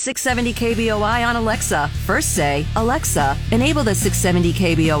670 KBOI on Alexa. First say, Alexa, enable the 670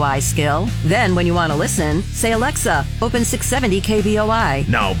 KBOI skill. Then, when you want to listen, say, Alexa, open 670 KBOI.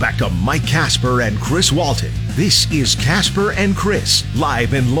 Now back to Mike Casper and Chris Walton. This is Casper and Chris,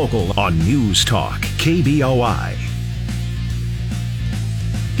 live and local on News Talk, KBOI.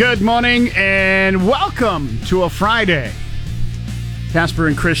 Good morning and welcome to a Friday. Casper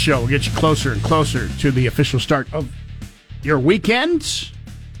and Chris show will get you closer and closer to the official start of your weekend.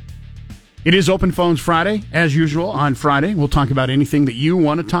 It is Open Phones Friday, as usual. On Friday, we'll talk about anything that you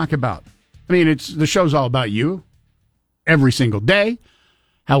want to talk about. I mean, the show's all about you every single day.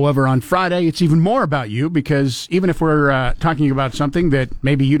 However, on Friday, it's even more about you because even if we're talking about something that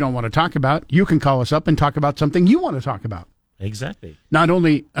maybe you don't want to talk about, you can call us up and talk about something you want to talk about. Exactly. Not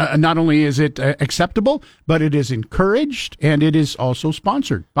only is it acceptable, but it is encouraged, and it is also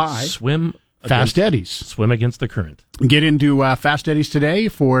sponsored by Fast Eddies. Swim against the current. Get into Fast Eddies today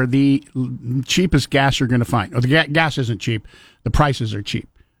for the cheapest gas you're going to find. The gas isn't cheap. The prices are cheap.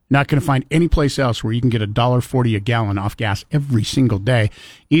 Not going to find any place else where you can get $1.40 a gallon off gas every single day.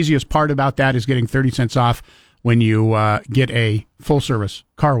 Easiest part about that is getting 30 cents off when you get a full-service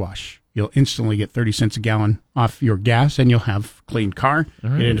car wash. You'll instantly get 30 cents a gallon off your gas, and you'll have a clean car.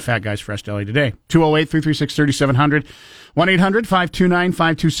 Right. Get into Fat Guys Fresh Deli today. 208-336-3700,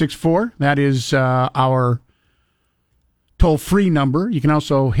 1-800-529-5264. That is our toll-free number. You can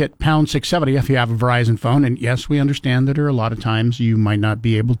also hit pound 670 if you have a Verizon phone. And, yes, we understand that there are a lot of times you might not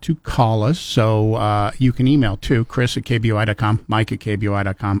be able to call us. So you can email, too, chris@kboi.com,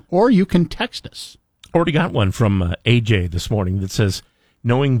 mike@kboi.com, or you can text us. Already got one from AJ this morning that says,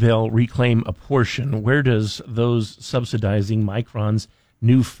 knowing they'll reclaim a portion, where does those subsidizing Micron's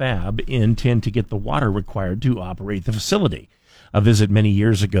new fab intend to get the water required to operate the facility? A visit many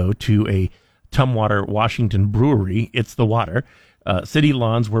years ago to a Tumwater, Washington brewery, It's the Water. City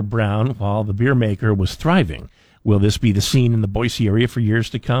lawns were brown while the beer maker was thriving. Will this be the scene in the Boise area for years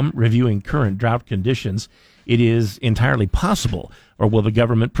to come? Reviewing current drought conditions, it is entirely possible. Or will the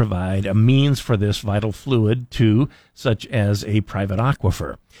government provide a means for this vital fluid too, such as a private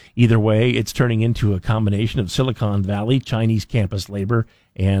aquifer? Either way, it's turning into a combination of Silicon Valley, Chinese campus labor,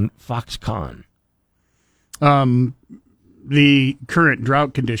 and Foxconn. The current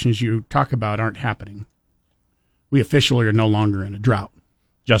drought conditions you talk about aren't happening. We officially are no longer in a drought.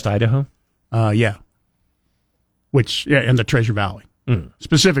 Just Idaho? Yeah. And the Treasure Valley.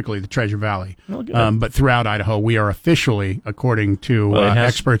 Specifically the Treasure Valley. But throughout Idaho, we are officially, according to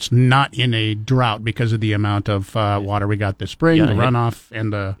experts, not in a drought because of the amount of water we got this spring, the runoff,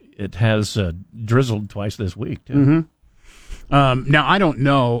 and the... It has drizzled twice this week, too. Mm-hmm. Now, I don't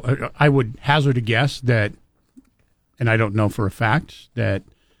know. I would hazard a guess that, and I don't know for a fact, that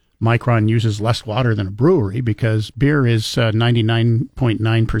Micron uses less water than a brewery because beer is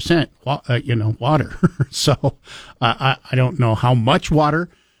 99.9% water. So I don't know how much water.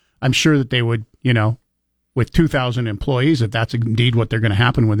 I'm sure that they would, with 2,000 employees, if that's indeed what they're going to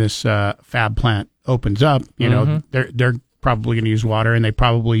happen when this fab plant opens up, they're probably going to use water, and they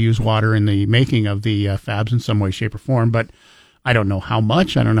probably use water in the making of the fabs in some way, shape, or form. But I don't know how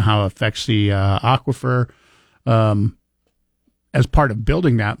much. I don't know how it affects the aquifer. As part of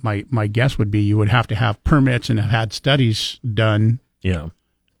building that, my guess would be you would have to have permits and have had studies done. Yeah.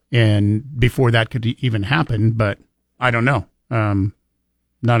 And before that could even happen, but I don't know.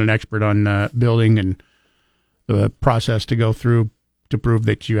 Not an expert on building and the process to go through to prove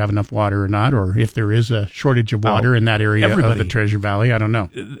that you have enough water or not, or if there is a shortage of water in that area of the Treasure Valley. I don't know.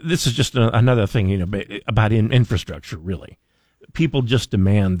 This is just another thing, about infrastructure, really. People just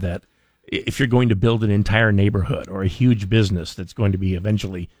demand that if you're going to build an entire neighborhood or a huge business that's going to be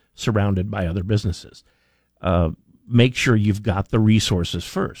eventually surrounded by other businesses, make sure you've got the resources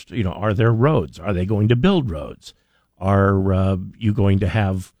first. Are there roads? Are they going to build roads? Are you going to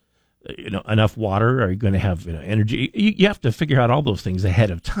have enough water? Are you going to have energy? You have to figure out all those things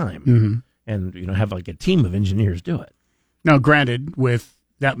ahead of time, and have like a team of engineers do it. Now, granted, with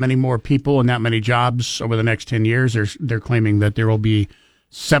that many more people and that many jobs over the next 10 years, they're claiming that there will be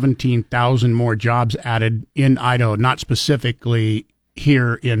 17,000 more jobs added in Idaho, not specifically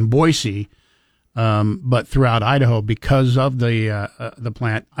here in Boise, but throughout Idaho because of the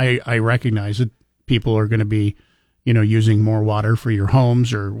plant. I recognize that people are going to be, using more water for your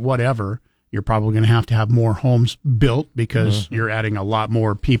homes or whatever. You're probably going to have more homes built because you're adding a lot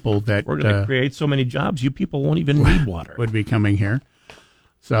more people that we're going to create so many jobs. You people won't even need water. Would be coming here.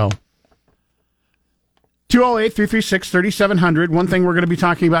 So 208-336-3700. One thing we're going to be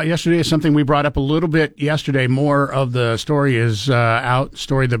talking about yesterday is something we brought up a little bit yesterday. More of the story is out.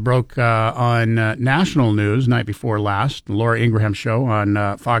 Story that broke on national news night before last, the Laura Ingraham show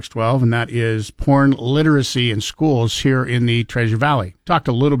on Fox 12, and that is porn literacy in schools here in the Treasure Valley. Talked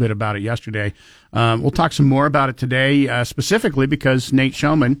a little bit about it yesterday. We'll talk some more about it today, specifically because Nate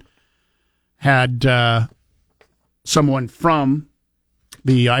Showman had someone from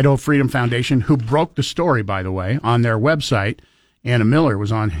the Idaho Freedom Foundation, who broke the story, by the way, on their website. Anna Miller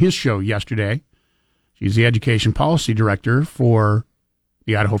was on his show yesterday. She's the education policy director for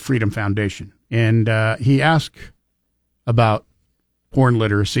the Idaho Freedom Foundation. And he asked about porn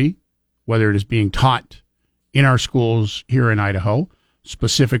literacy, whether it is being taught in our schools here in Idaho,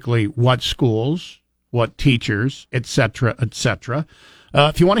 specifically what schools, what teachers, et cetera, et cetera.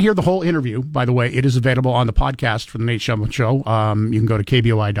 If you want to hear the whole interview, by the way, it is available on the podcast for the Nate Showman Show. You can go to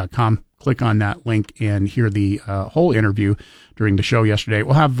KBOI.com, click on that link, and hear the whole interview during the show yesterday.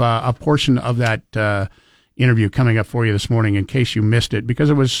 We'll have a portion of that interview coming up for you this morning in case you missed it, because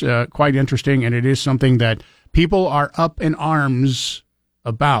it was quite interesting, and it is something that people are up in arms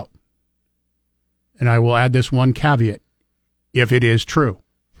about. And I will add this one caveat, if it is true.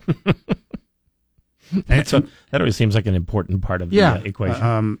 That always seems like an important part of the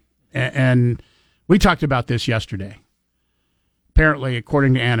equation. And we talked about this yesterday. Apparently,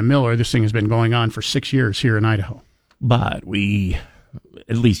 according to Anna Miller, this thing has been going on for 6 years here in Idaho. But we,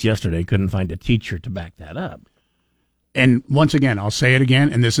 at least yesterday, couldn't find a teacher to back that up. And once again, I'll say it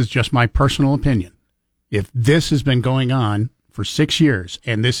again, and this is just my personal opinion. If this has been going on for 6 years,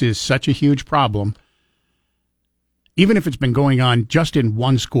 and this is such a huge problem, even if it's been going on just in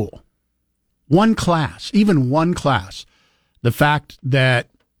one school, one class, even one class, the fact that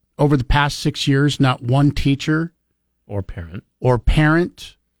over the past 6 years, not one teacher or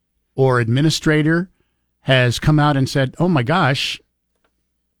parent or administrator has come out and said, oh my gosh,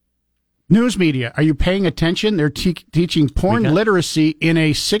 news media, are you paying attention? They're teaching porn literacy in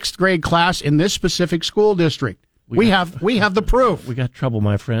a 6th grade class in this specific school district. We have the proof. We got trouble,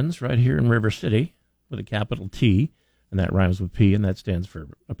 my friends, right here in River City with a capital T. And that rhymes with P, and that stands for,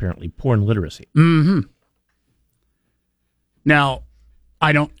 apparently, porn literacy. Mm-hmm. Now,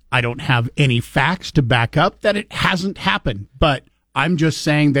 I don't have any facts to back up that it hasn't happened, but I'm just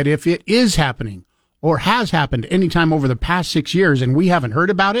saying that if it is happening or has happened anytime over the past 6 years and we haven't heard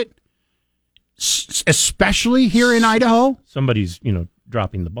about it, especially here in Idaho, somebody's,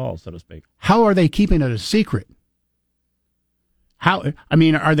 dropping the ball, so to speak. How are they keeping it a secret?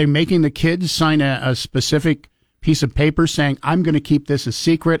 Are they making the kids sign a specific piece of paper saying, I'm going to keep this a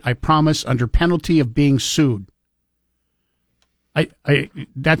secret, I promise, under penalty of being sued?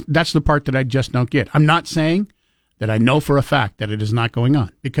 That's the part that I just don't get. I'm not saying that I know for a fact that it is not going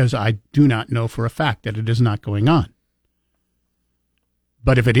on, because I do not know for a fact that it is not going on.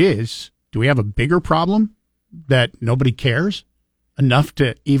 But if it is, do we have a bigger problem that nobody cares enough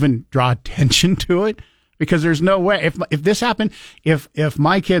to even draw attention to it? Because there's no way, if this happened, if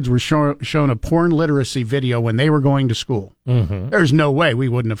my kids were shown a porn literacy video when they were going to school, there's no way we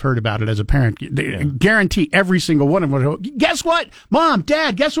wouldn't have heard about it as a parent. Guarantee every single one of them would. Guess what? Mom,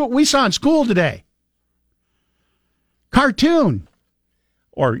 Dad, guess what we saw in school today? Cartoon.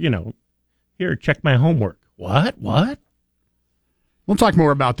 Or, here, check my homework. What? We'll talk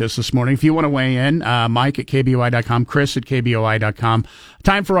more about this morning. If you want to weigh in, Mike at KBOI.com, Chris at KBOI.com.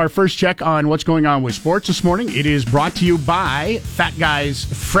 Time for our first check on what's going on with sports this morning. It is brought to you by Fat Guy's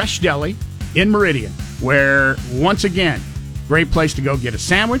Fresh Deli in Meridian, where, once again, great place to go get a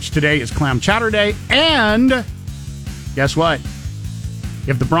sandwich. Today is Clam Chowder Day, and guess what?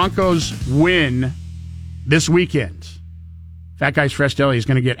 If the Broncos win this weekend, Fat Guy's Fresh Deli is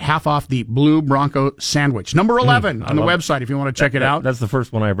going to get half off the Blue Bronco sandwich. Number 11 on the website if you want to check it out. That's the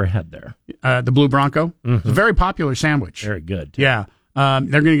first one I ever had there. The Blue Bronco. It's a very popular sandwich. Very good, too. Yeah. They're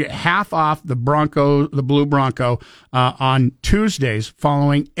going to get half off the Blue Bronco, on Tuesdays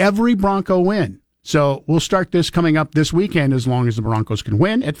following every Bronco win. So we'll start this coming up this weekend as long as the Broncos can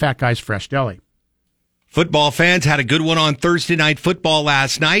win at Fat Guy's Fresh Deli. Football fans had a good one on Thursday Night Football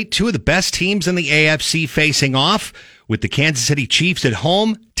last night. Two of the best teams in the AFC facing off, with the Kansas City Chiefs at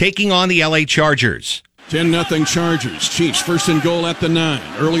home taking on the LA Chargers. 10-0 Chargers. Chiefs first and goal at the 9.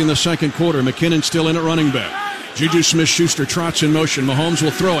 Early in the second quarter, McKinnon still in at running back. Juju Smith-Schuster trots in motion. Mahomes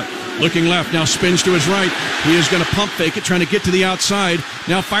will throw it. Looking left, now spins to his right. He is going to pump fake it, trying to get to the outside.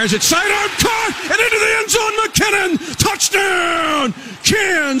 Now fires it sidearm, caught, and into the end zone. McKinnon, touchdown!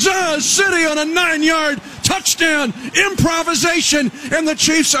 Kansas City on a 9-yard touchdown improvisation, and the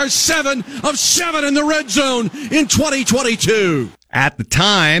Chiefs are 7 of 7 in the red zone in 2022. At the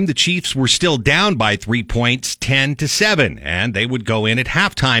time, the Chiefs were still down by 3 points, 10-7, and they would go in at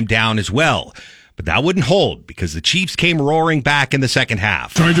halftime down as well. But that wouldn't hold because the Chiefs came roaring back in the second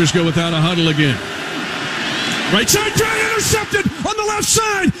half. Chargers go without a huddle again. Right side try intercepted on the left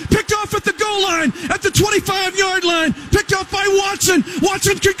side. Picked off at the goal line, at the 25-yard line. Picked off by Watson.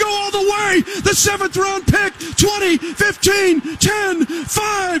 Watson could go all the way. The 7th-round pick. 20, 15, 10,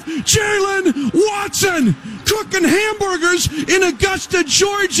 5. Jalen Watson cooking hamburgers in Augusta,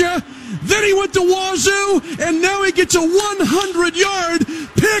 Georgia. Then he went to Wazoo, and now he gets a 100-yard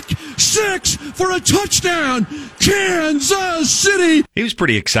pick six for a touchdown. Kansas City. He was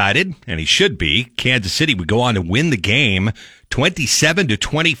pretty excited, and he should be. Kansas City would go on to win the game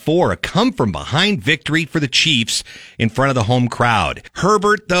 27-24, a come-from-behind victory for the Chiefs in front of the home crowd.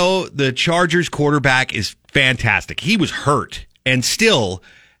 Herbert, though, the Chargers quarterback, is fantastic. He was hurt and still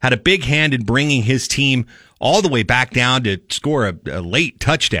had a big hand in bringing his team all the way back down to score a late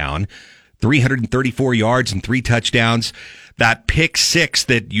touchdown, 334 yards and 3 touchdowns. That pick six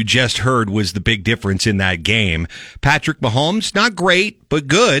that you just heard was the big difference in that game. Patrick Mahomes, not great, but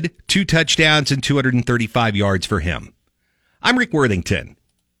good. 2 touchdowns and 235 yards for him. I'm Rick Worthington.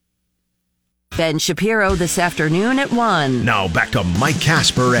 Ben Shapiro this afternoon at 1. Now back to Mike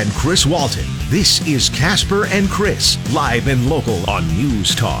Casper and Chris Walton. This is Casper and Chris, live and local on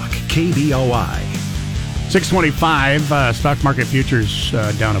News Talk, KBOI. 625, stock market futures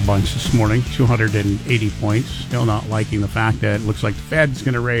down a bunch this morning, 280 points. Still not liking the fact that it looks like the Fed's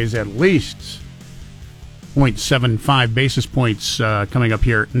going to raise at least 0.75 basis points coming up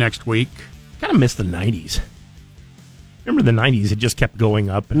here next week. Kind of miss the 90s. Remember the 90s? It just kept going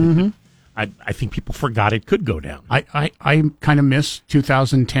up, and I think people forgot it could go down. I kind of miss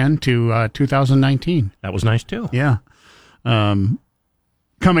 2010 to 2019. That was nice, too. Yeah.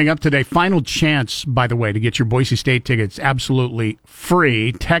 Coming up today, final chance, by the way, to get your Boise State tickets absolutely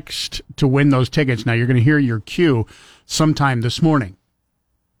free. Text to win those tickets. Now, you're going to hear your cue sometime this morning.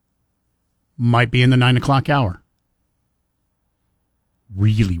 Might be in the 9 o'clock hour.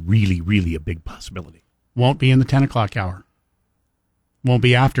 Really, really, really a big possibility. Won't be in the 10 o'clock hour. Won't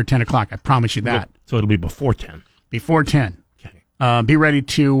be after 10 o'clock. I promise you that. So it'll be before 10. Before 10. Okay. Be ready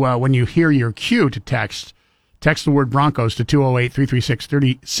to, when you hear your cue to text the word Broncos to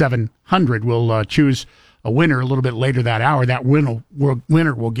 208-336-3700. We'll choose a winner a little bit later that hour. That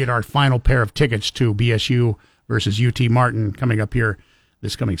winner will get our final pair of tickets to BSU versus UT Martin coming up here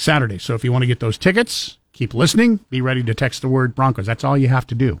this coming Saturday. So if you want to get those tickets, keep listening. Be ready to text the word Broncos. That's all you have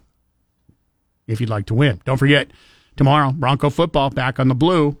to do if you'd like to win. Don't forget, tomorrow, Bronco football back on the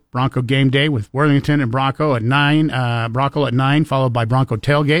blue. Bronco game day with Worthington and Bronco at 9. Bronco at 9, followed by Bronco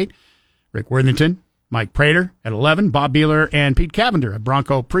tailgate. Rick Worthington, Mike Prater at 11, Bob Beeler and Pete Cavender at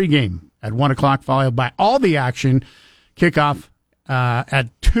Bronco pregame at 1 o'clock, followed by all the action. Kickoff at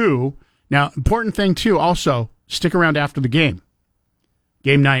 2. Now, important thing, too, also, stick around after the game.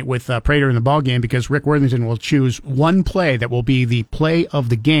 Game night with Prater in the ball game, because Rick Worthington will choose one play that will be the play of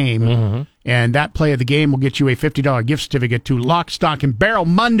the game, and that play of the game will get you a $50 gift certificate to Lock, Stock, and Barrel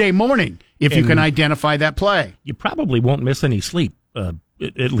Monday morning if you can identify that play. You probably won't miss any sleep,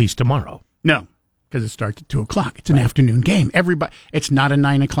 at least tomorrow. No, because it starts at 2 o'clock. It's an afternoon game. It's not a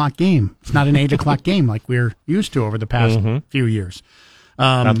 9 o'clock game. It's not an 8 o'clock game like we're used to over the past few years.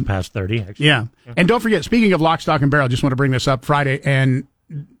 Not the past 30, actually. Yeah. And don't forget, speaking of Lock, Stock, and Barrel, just want to bring this up Friday, and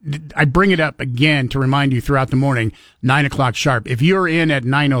I bring it up again to remind you throughout the morning, 9 o'clock sharp. If you're in at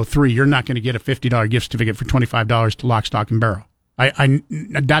 9:03, you're not going to get a $50 gift certificate for $25 to Lock, Stock, and Barrel. I'm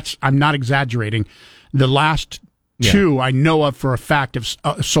not exaggerating. The last two I know of for a fact have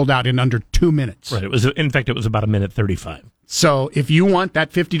sold out in under 2 minutes. Right. In fact, it was about 1:35. So if you want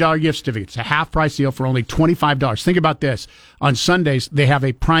that $50 gift certificate, it's a half price deal for only $25. Think about this. On Sundays, they have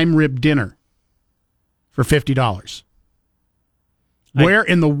a prime rib dinner for $50. Where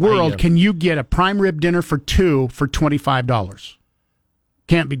in the world can you get a prime rib dinner for 2 for $25?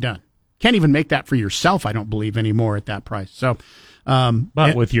 Can't be done. Can't even make that for yourself, I don't believe, anymore at that price. So,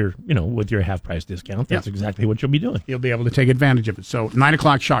 but with your half price discount, that's exactly what you'll be doing. You'll be able to take advantage of it. So 9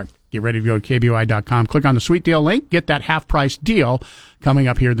 o'clock sharp. Get ready to go to KBOI.com. Click on the Sweet Deal link. Get that half price deal coming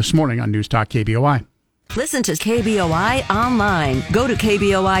up here this morning on News Talk KBOI. Listen to KBOI online. Go to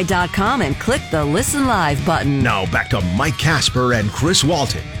KBOI.com and click the Listen Live button. Now back to Mike Casper and Chris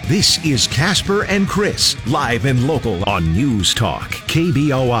Walton. This is Casper and Chris, live and local on News Talk,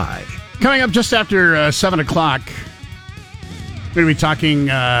 KBOI. Coming up just after 7 o'clock, we're going to be talking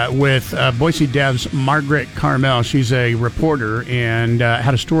with Boise Dev's Margaret Carmel. She's a reporter and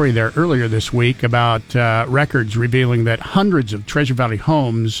had a story there earlier this week about records revealing that hundreds of Treasure Valley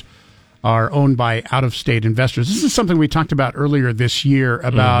homes are owned by out-of-state investors. This is something we talked about earlier this year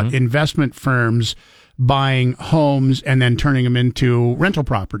about investment firms buying homes and then turning them into rental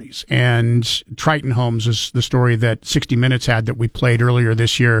properties. And Triton Homes is the story that 60 Minutes had that we played earlier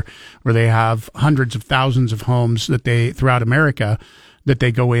this year, where they have hundreds of thousands of homes that they throughout America that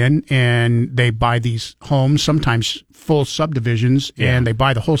they go in and they buy these homes, sometimes full subdivisions, and they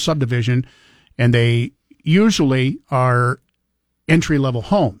buy the whole subdivision, and they usually are entry-level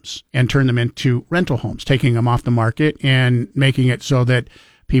homes and turn them into rental homes, taking them off the market and making it so that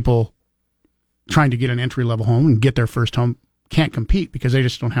people trying to get an entry-level home and get their first home can't compete because they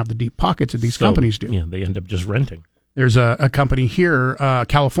just don't have the deep pockets that these companies do. Yeah, they end up just renting. There's a company here, a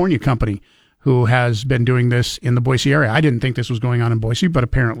California company, who has been doing this in the Boise area. I didn't think this was going on in Boise, but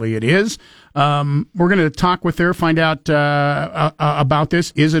apparently it is. We're going to talk with her, find out about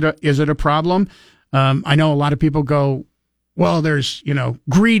this. Is it a problem? I know a lot of people go, well, there's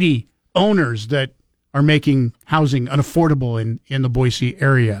greedy owners that are making housing unaffordable in the Boise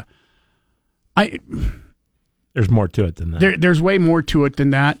area. There's more to it than that. There's way more to it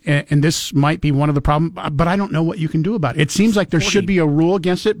than that, and this might be one of the problems. But I don't know what you can do about it. It seems like there should be a rule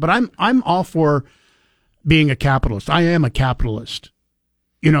against it. But I'm all for being a capitalist. I am a capitalist,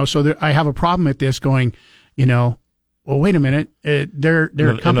 So I have a problem at this. Going, well, wait a minute. They're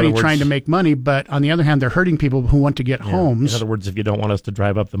a company trying to make money, but on the other hand, they're hurting people who want to get homes. In other words, if you don't want us to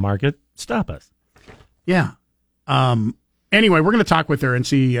drive up the market, stop us. Yeah. Anyway, we're going to talk with her and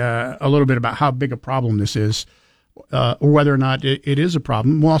see a little bit about how big a problem this is, or whether or not it is a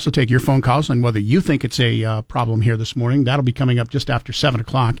problem. We'll also take your phone calls on whether you think it's a problem here this morning. That'll be coming up just after 7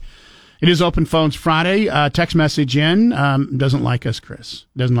 o'clock. It is Open Phones Friday. Text message in. Doesn't like us, Chris.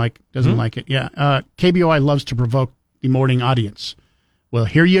 Doesn't like it. Yeah. KBOI loves to provoke the morning audience. Well,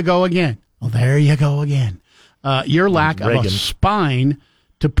 here you go again. Well, there you go again. Your lack of a spine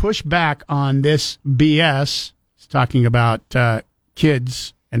to push back on this BS. It's talking about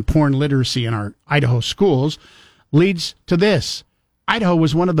kids and porn literacy in our Idaho schools leads to this. Idaho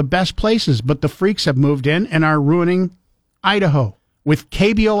was one of the best places, but the freaks have moved in and are ruining Idaho with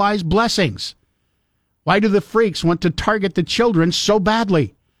KBOI's blessings. Why do the freaks want to target the children so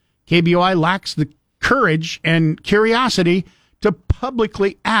badly? KBOI lacks the courage and curiosity to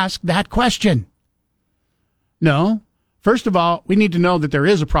publicly ask that question. No. First of all, we need to know that there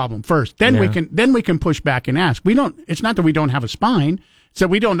is a problem first. Then we can push back and ask. It's not that we don't have a spine, it's that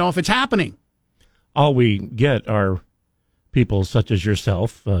we don't know if it's happening. All we get are people such as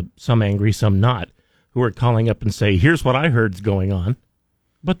yourself, some angry, some not, who are calling up and say, here's what I heard's going on,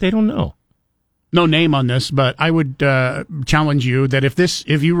 but they don't know. No name on this, but I would challenge you that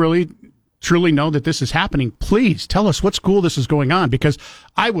if you really truly know that this is happening, please tell us what school this is going on, because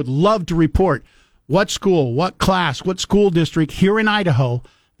I would love to report what school, what class, what school district here in Idaho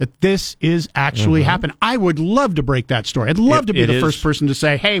that this is actually happening. I would love to break that story. I'd love to be the first person to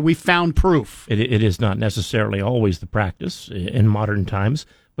say, hey, we found proof. It is not necessarily always the practice in modern times,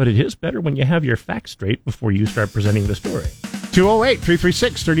 but it is better when you have your facts straight before you start presenting the story.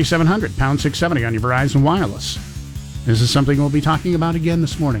 208-336-3700, pound 670 on your Verizon Wireless. This is something we'll be talking about again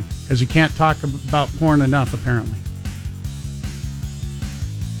this morning, because you can't talk about porn enough, apparently.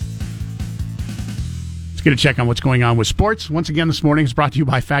 Let's get a check on what's going on with sports. Once again this morning is brought to you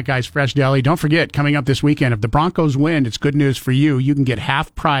by Fat Guys Fresh Deli. Don't forget, coming up this weekend, if the Broncos win, it's good news for you. You can get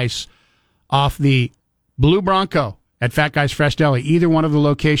half price off the Blue Bronco at Fat Guys Fresh Deli, either one of the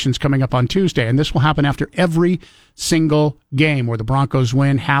locations coming up on Tuesday. And this will happen after every single game where the Broncos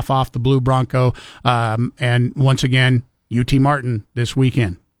win, half off the Blue Bronco. And once again, UT Martin this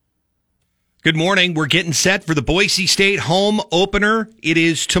weekend. Good morning. We're getting set for the Boise State home opener. It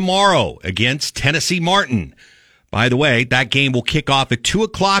is tomorrow against Tennessee Martin. By the way, that game will kick off at 2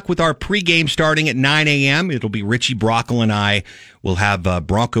 o'clock with our pregame starting at 9 a.m. It'll be Richie Brockle and I will have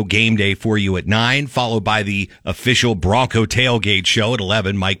Bronco Game Day for you at 9, followed by the official Bronco Tailgate Show at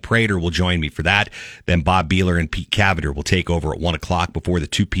 11. Mike Prater will join me for that. Then Bob Beeler and Pete Cavender will take over at 1 o'clock before the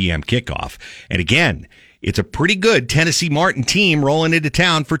 2 p.m. kickoff. And again, it's a pretty good Tennessee Martin team rolling into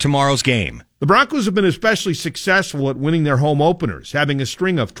town for tomorrow's game. The Broncos have been especially successful at winning their home openers, having a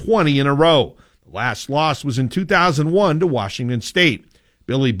string of 20 in a row. The last loss was in 2001 to Washington State.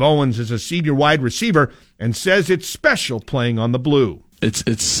 Billy Bowens is a senior wide receiver and says it's special playing on the blue.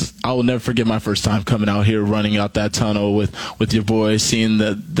 I will never forget my first time coming out here, running out that tunnel with your boys, seeing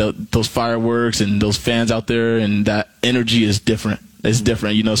those fireworks and those fans out there, and that energy is different. It's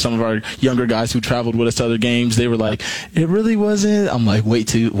different. You know, some of our younger guys who traveled with us to other games, they were like, it really wasn't. I'm like, wait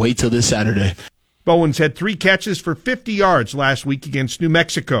till this Saturday. Bowens had 3 catches for 50 yards last week against New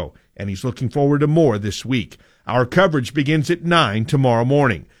Mexico, and he's looking forward to more this week. Our coverage begins at 9 tomorrow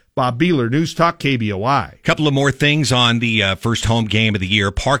morning. Bob Beeler, News Talk KBOI. A couple of more things on the first home game of the year.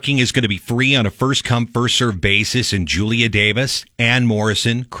 Parking is going to be free on a first-come, first-served basis in Julia Davis, Ann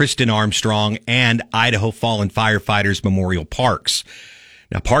Morrison, Kristen Armstrong, and Idaho Fallen Firefighters Memorial Parks.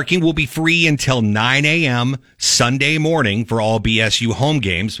 Now, parking will be free until 9 a.m. Sunday morning for all BSU home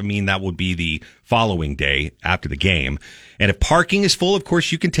games. I mean, that would be the following day after the game. And if parking is full, of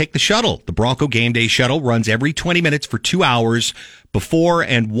course, you can take the shuttle. The Bronco Game Day shuttle runs every 20 minutes for 2 hours before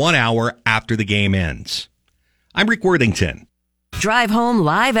and 1 hour after the game ends. I'm Rick Worthington. Drive home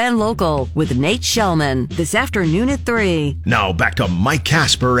live and local with Nate Shellman this afternoon at 3. Now back to Mike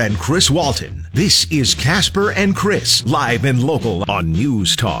Casper and Chris Walton. This is Casper and Chris, live and local on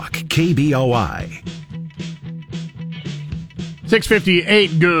News Talk KBOI.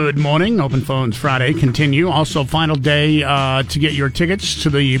 6:58, good morning. Open Phones Friday continue. Also, final day to get your tickets to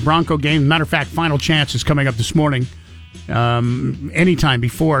the Bronco game. Matter of fact, final chance is coming up this morning. Anytime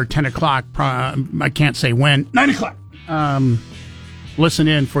before 10 o'clock. I can't say when. 9 o'clock. Listen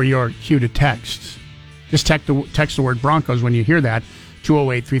in for your cue to text. Just text the word Broncos when you hear that.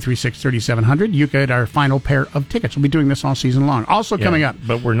 208-336-3700. You get our final pair of tickets. We'll be doing this all season long. Also coming up.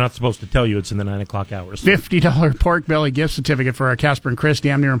 But we're not supposed to tell you it's in the 9 o'clock hours. $50 pork belly gift certificate for our Casper and Chris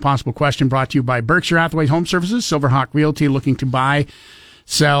Damn Near Impossible Question, brought to you by Berkshire Hathaway Home Services, Silverhawk Realty. Looking to buy,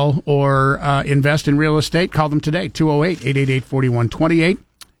 sell, or invest in real estate? Call them today, 208-888-4128.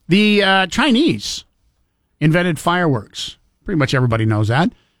 The Chinese invented fireworks. Pretty much everybody knows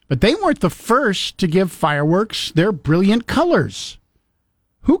that. But they weren't the first to give fireworks their brilliant colors.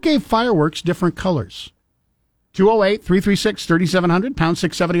 Who gave fireworks different colors? 208-336-3700, pound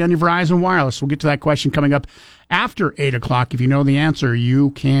 670 on your Verizon Wireless. We'll get to that question coming up after 8 o'clock. If you know the answer,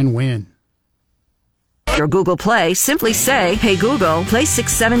 you can win. Your Google Play, simply say, "Hey Google, play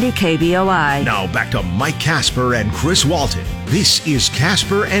 670 KBOI." Now back to Mike Casper and Chris Walton. This is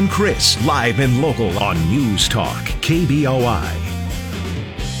Casper and Chris, live and local on News Talk KBOI.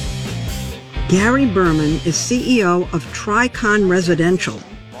 Gary Berman is CEO of Tricon Residential,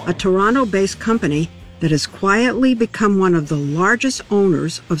 a Toronto-based company that has quietly become one of the largest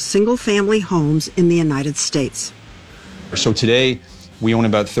owners of single-family homes in the United States. So today, we own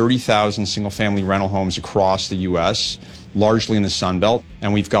about 30,000 single-family rental homes across the U.S., largely in the Sun Belt,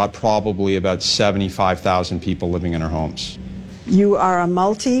 and we've got probably about 75,000 people living in our homes. You are a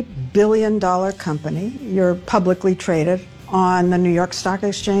multi-billion-dollar company. You're publicly traded on the New York Stock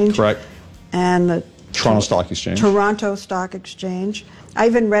Exchange. Correct. And the Toronto Stock Exchange. Toronto Stock Exchange. I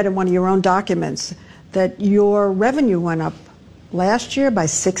even read in one of your own documents that your revenue went up last year by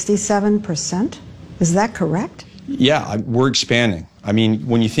 67%. Is that correct? Yeah, we're expanding. I mean,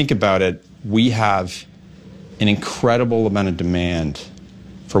 when you think about it, we have an incredible amount of demand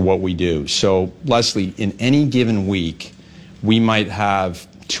for what we do. So, Leslie, in any given week, we might have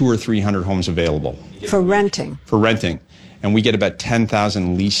 200 or 300 homes available. For renting. For renting. And we get about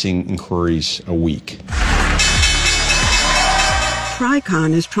 10,000 leasing inquiries a week.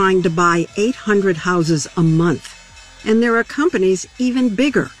 Tricon is trying to buy 800 houses a month. And there are companies even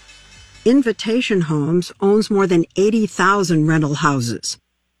bigger. Invitation Homes owns more than 80,000 rental houses.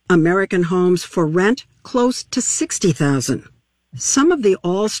 American Homes for Rent close to 60,000. Some of the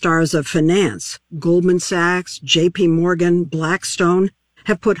all-stars of finance, Goldman Sachs, JP Morgan, Blackstone,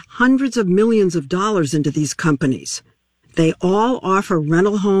 have put hundreds of millions of dollars into these companies. They all offer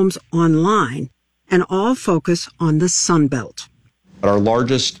rental homes online and all focus on the Sun Belt. Our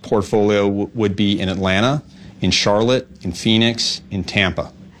largest portfolio would be in Atlanta, in Charlotte, in Phoenix, in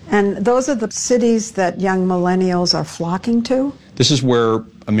Tampa. And those are the cities that young millennials are flocking to? This is where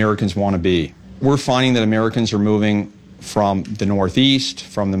Americans want to be. We're finding that Americans are moving from the Northeast,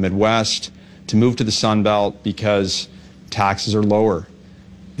 from the Midwest, to move to the Sun Belt because taxes are lower.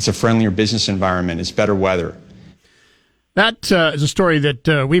 It's a friendlier business environment. It's better weather. That is a story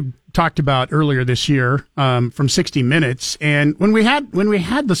that we talked about earlier this year from 60 Minutes, and when we had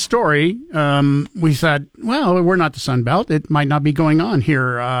the story, we said, "Well, we're not the Sun Belt; it might not be going on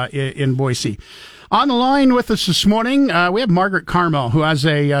here in Boise." On the line with us this morning, we have Margaret Carmel, who has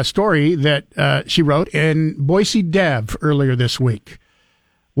a story that she wrote in Boise Dev earlier this week,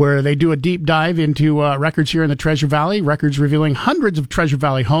 where they do a deep dive into records here in the Treasure Valley, records revealing hundreds of Treasure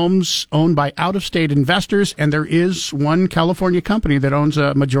Valley homes owned by out-of-state investors, and there is one California company that owns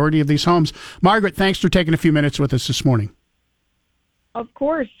a majority of these homes. Margaret, thanks for taking a few minutes with us this morning. Of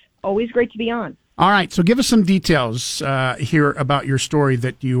course. Always great to be on. All right, so give us some details here about your story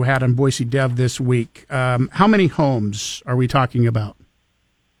that you had on Boise Dev this week. How many homes are we talking about?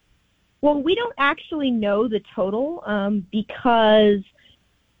 Well, we don't actually know the total because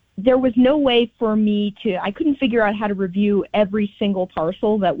there was no way for me I couldn't figure out how to review every single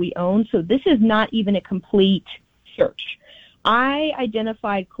parcel that we own. So this is not even a complete search. I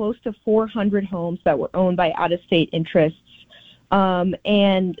identified close to 400 homes that were owned by out-of-state interests.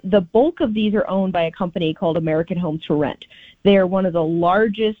 And the bulk of these are owned by a company called American Homes for Rent. They are one of the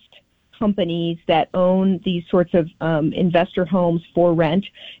largest companies that own these sorts of investor homes for rent.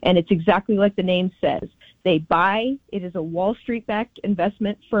 And it's exactly like the name says. It is a Wall Street-backed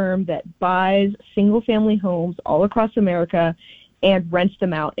investment firm that buys single-family homes all across America and rents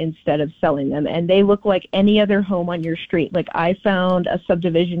them out instead of selling them. And they look like any other home on your street. Like, I found a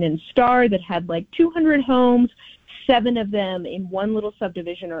subdivision in Star that had like 200 homes. 7 of them in one little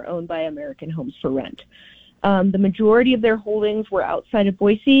subdivision are owned by American Homes for Rent. The majority of their holdings were outside of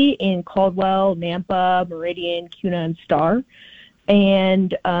Boise in Caldwell, Nampa, Meridian, Kuna, and Star.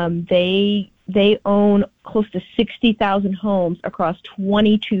 And they own close to 60,000 homes across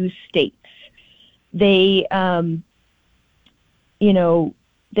 22 states. They,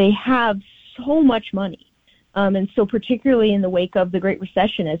 they have so much money. And so particularly in the wake of the Great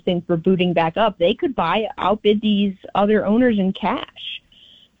Recession, as things were booting back up, they could outbid these other owners in cash.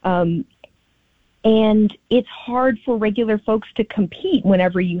 And it's hard for regular folks to compete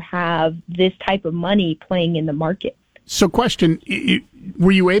whenever you have this type of money playing in the market. So question,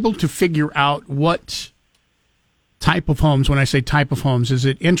 were you able to figure out what type of homes, when I say type of homes, is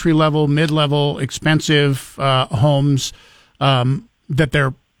it entry-level, mid-level, expensive homes that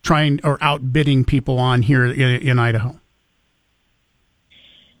they're trying or outbidding people on here in Idaho?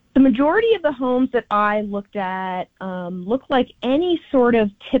 The majority of the homes that I looked at look like any sort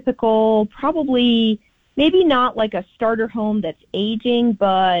of typical, probably maybe not like a starter home that's aging,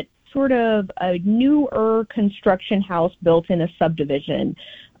 but sort of a newer construction house built in a subdivision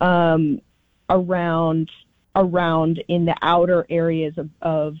around in the outer areas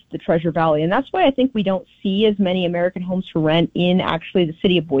of the Treasure Valley. And that's why I think we don't see as many American Homes for Rent in actually the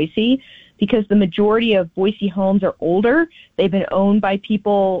city of Boise, because the majority of Boise homes are older. They've been owned by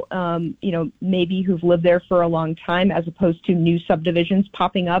people, maybe who've lived there for a long time, as opposed to new subdivisions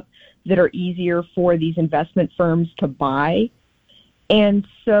popping up that are easier for these investment firms to buy. And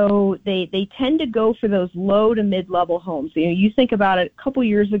so they tend to go for those low to mid-level homes. You think about it, a couple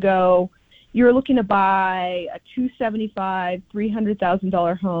years ago, you were looking to buy a $275,000,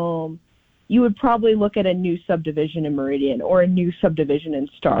 $300,000 home. You would probably look at a new subdivision in Meridian, or a new subdivision in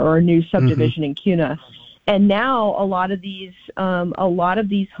Star, or a new subdivision in Kuna. And now a lot of these homes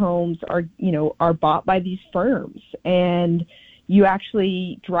are bought by these firms, and you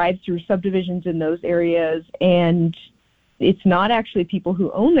actually drive through subdivisions in those areas, and it's not actually people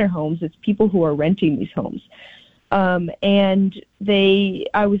who own their homes, it's people who are renting these homes. And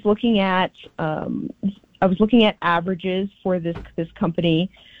I was looking at averages for this company.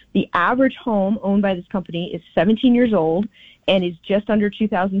 The average home owned by this company is 17 years old and is just under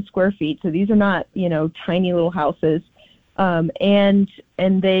 2,000 square feet. So these are not, tiny little houses. But they're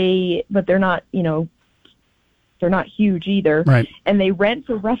not, they're not huge either. Right. And they rent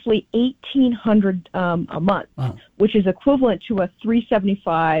for roughly $1,800 a month, wow, which is equivalent to a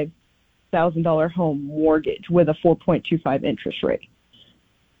 $375,000 home mortgage with a 4.25 interest rate.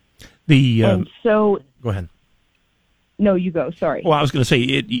 Go ahead. No, you go. Sorry. Well, I was going to say,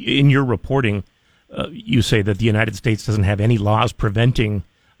 in your reporting, you say that the United States doesn't have any laws preventing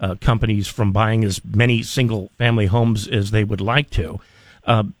companies from buying as many single-family homes as they would like to.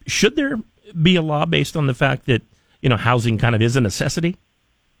 Should there be a law based on the fact that housing kind of is a necessity?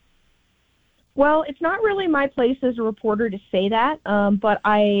 Well, it's not really my place as a reporter to say that, but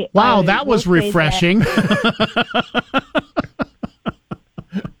I... Wow, that was refreshing.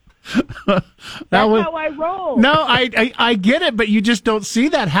 That's how I roll. No, I get it, but you just don't see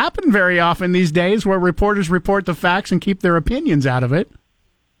that happen very often these days, where reporters report the facts and keep their opinions out of it.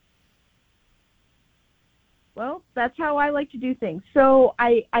 Well, that's how I like to do things. So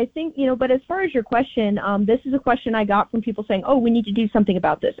I think, but as far as your question, this is a question I got from people saying, oh, we need to do something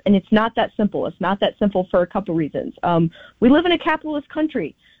about this. And it's not that simple. It's not that simple for a couple reasons. We live in a capitalist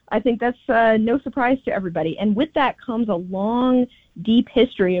country. I think that's no surprise to everybody. And with that comes a long, deep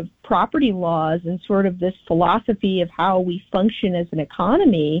history of property laws and sort of this philosophy of how we function as an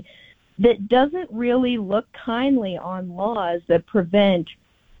economy that doesn't really look kindly on laws that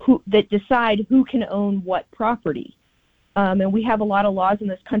that decide who can own what property. And we have a lot of laws in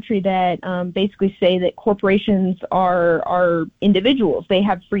this country that basically say that corporations are individuals. They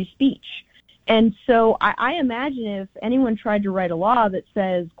have free speech. And so I imagine if anyone tried to write a law that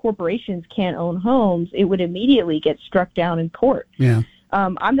says corporations can't own homes, it would immediately get struck down in court. Yeah.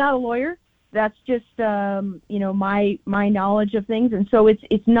 I'm not a lawyer, That's just my knowledge of things, and so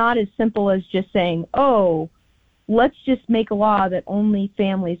it's not as simple as just saying, oh, let's just make a law that only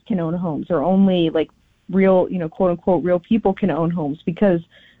families can own homes, or only like real, quote unquote, real people can own homes, because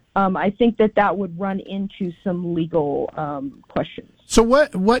I think that would run into some legal questions. So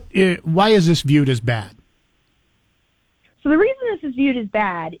why is this viewed as bad? So the reason this is viewed as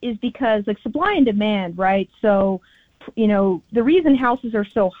bad is because, like, supply and demand, right? So, the reason houses are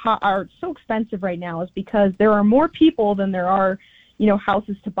so expensive right now is because there are more people than there are,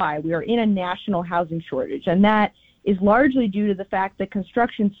 houses to buy. We are in a national housing shortage, and that is largely due to the fact that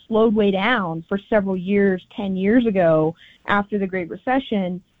construction slowed way down for several years, 10 years ago, after the Great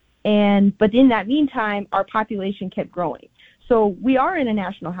Recession. But in that meantime, our population kept growing. So we are in a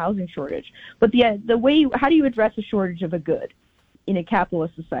national housing shortage. But how do you address a shortage of a good in a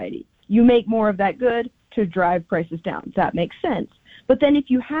capitalist society? You make more of that good to drive prices down. That makes sense. But then if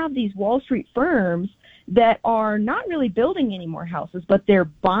you have these Wall Street firms that are not really building any more houses, but they're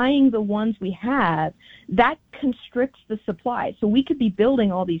buying the ones we have, that constricts the supply. So we could be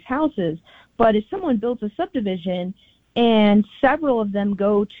building all these houses, but if someone builds a subdivision and several of them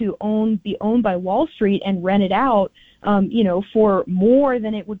go to be owned by Wall Street and rent it out, for more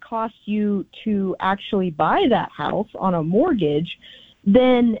than it would cost you to actually buy that house on a mortgage,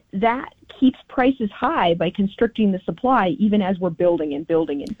 then that keeps prices high by constricting the supply, even as we're building and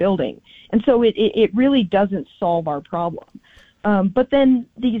building and building. And so it really doesn't solve our problem. But then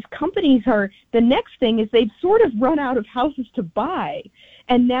these companies the next thing is they've sort of run out of houses to buy,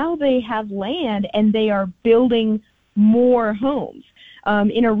 and now they have land and they are building more homes.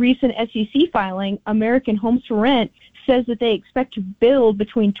 In a recent SEC filing, American Homes for Rent says that they expect to build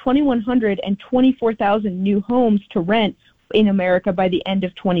between 2,100 and 24,000 new homes to rent in America by the end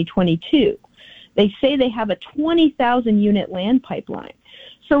of 2022. They say they have a 20,000 unit land pipeline.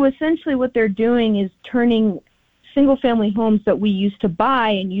 So essentially what they're doing is turning single family homes that we used to buy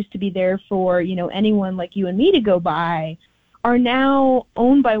and used to be there for, anyone like you and me to go buy, are now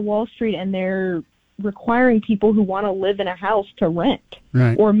owned by Wall Street, and they're requiring people who want to live in a house to rent,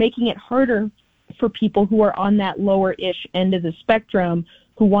 right, or making it harder for people who are on that lower-ish end of the spectrum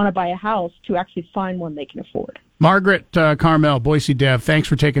who want to buy a house to actually find one they can afford. Margaret Carmel, Boise Dev, thanks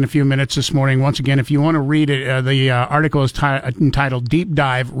for taking a few minutes this morning. Once again, if you want to read it, the article is entitled Deep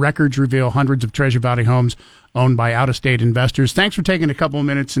Dive, Records Reveal Hundreds of Treasure Valley Homes Owned by Out-of-State Investors. Thanks for taking a couple of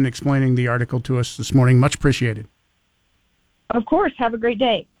minutes and explaining the article to us this morning. Much appreciated. Of course. Have a great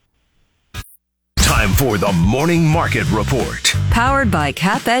day. Time for the Morning Market Report. Powered by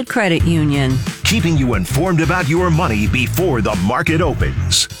CapEd Credit Union. Keeping you informed about your money before the market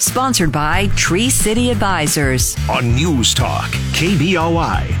opens. Sponsored by Tree City Advisors. On News Talk,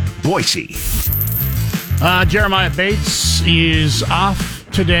 KBOI, Boise. Jeremiah Bates is off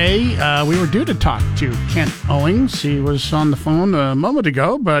today. We were due to talk to Kent Owings. He was on the phone a moment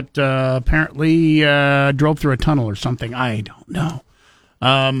ago, but apparently drove through a tunnel or something. I don't know.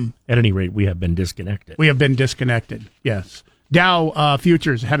 At any rate, we have been disconnected. We have been disconnected, yes. Dow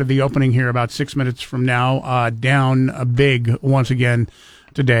futures ahead of the opening here about 6 minutes from now, down big once again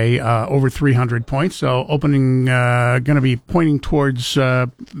today, over 300 points. So opening going to be pointing towards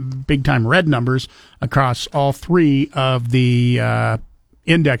big-time red numbers across all three of the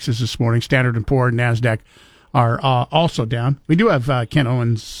indexes this morning. Standard & Poor's, NASDAQ are also down. We do have Kent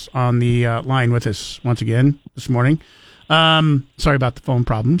Owings on the line with us once again this morning. Sorry about the phone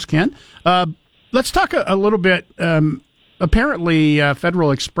problems, Kent. Let's talk a little bit. Apparently, Federal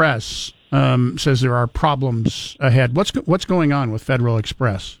Express says there are problems ahead. What's going on with Federal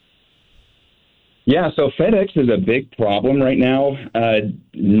Express? Yeah, so FedEx is a big problem right now,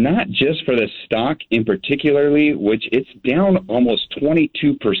 not just for the stock in particularly, which it's down almost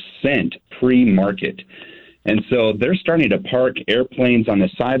 22% pre-market. And so they're starting to park airplanes on the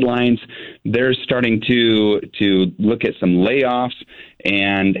sidelines. They're starting to look at some layoffs,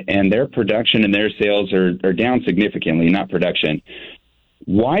 and their production and their sales are down significantly, not production.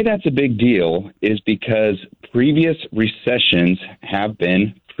 Why that's a big deal is because previous recessions have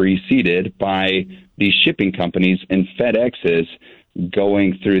been preceded by these shipping companies and FedEx's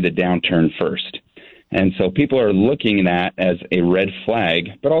going through the downturn first. And so people are looking at that as a red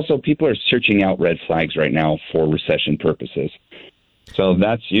flag, but also people are searching out red flags right now for recession purposes. So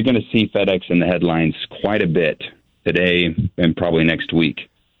you're going to see FedEx in the headlines quite a bit today and probably next week.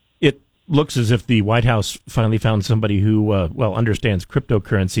 It looks as if the White House finally found somebody who, understands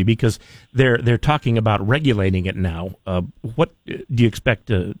cryptocurrency, because they're talking about regulating it now. What do you expect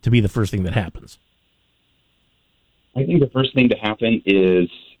to be the first thing that happens? I think the first thing to happen is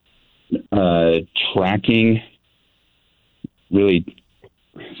tracking really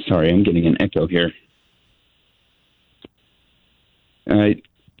Sorry, I'm getting an echo here.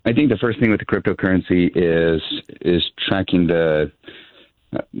 I think the first thing with the cryptocurrency is tracking the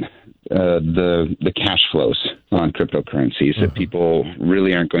cash flows on cryptocurrencies. That people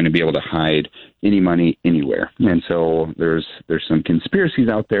really aren't going to be able to hide any money anywhere, and so there's some conspiracies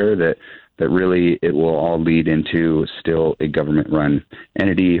out there that really it will all lead into still a government-run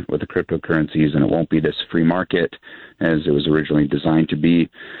entity with the cryptocurrencies, and it won't be this free market as it was originally designed to be.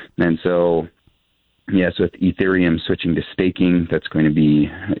 And so, yes, with Ethereum switching to staking, that's going to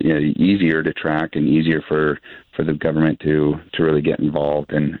be easier to track and easier for the government to really get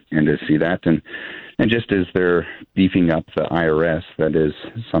involved and to see that. And just as they're beefing up the IRS, that is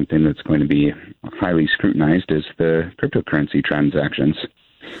something that's going to be highly scrutinized is the cryptocurrency transactions.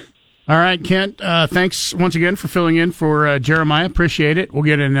 All right, Kent, thanks once again for filling in for Jeremiah. Appreciate it. We'll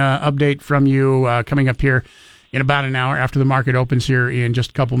get an update from you coming up here in about an hour after the market opens here in just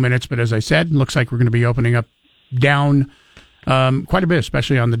a couple minutes. But as I said, it looks like we're going to be opening up down quite a bit,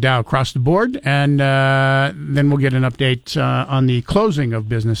 especially on the Dow across the board. And then we'll get an update on the closing of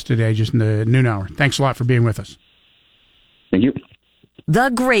business today, just in the noon hour. Thanks a lot for being with us. Thank you. The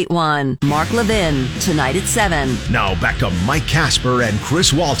Great One, Mark Levin, tonight at 7. Now back to Mike Casper and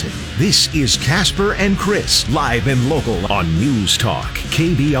Chris Walton. This is Casper and Chris, live and local on News Talk,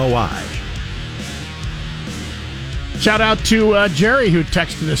 KBOI. Shout out to Jerry, who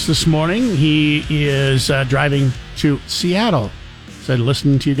texted us this morning. He is driving to Seattle. Said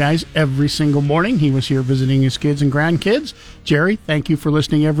listening to you guys every single morning. He was here visiting his kids and grandkids. Jerry, thank you for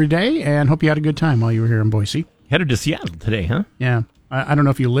listening every day, and hope you had a good time while you were here in Boise. Headed to Seattle today, huh? Yeah. I don't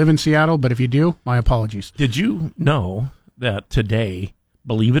know if you live in Seattle, but if you do, my apologies. Did you know that today,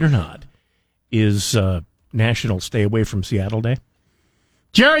 believe it or not, is National Stay Away from Seattle Day?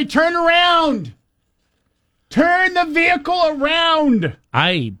 Jerry, turn around! Turn the vehicle around!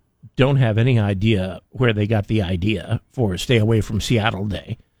 I don't have any idea where they got the idea for Stay Away from Seattle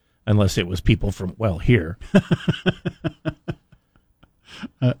Day, unless it was people from, well, here.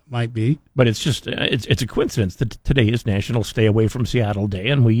 Might be. But it's just, it's a coincidence that today is National Stay Away from Seattle Day,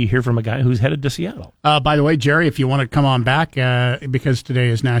 and we hear from a guy who's headed to Seattle. By the way, Jerry, if you want to come on back, because today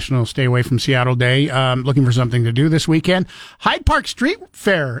is National Stay Away from Seattle Day, looking for something to do this weekend, Hyde Park Street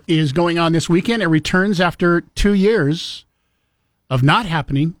Fair is going on this weekend. It returns after 2 years of not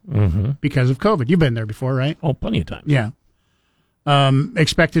happening because of COVID. You've been there before, right? Oh, plenty of times. Yeah.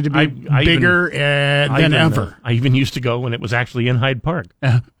 Expected to be bigger than ever. I even used to go when it was actually in Hyde Park.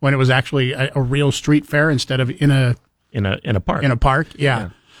 When it was actually a real street fair instead of in a park. In a park, yeah.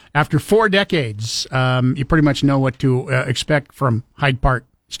 After 4 decades, you pretty much know what to expect from Hyde Park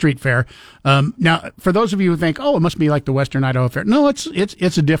Street Fair. Now, for those of you who think, oh, it must be like the Western Idaho Fair. No, it's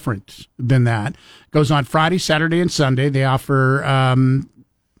different than that. It goes on Friday, Saturday, and Sunday. They offer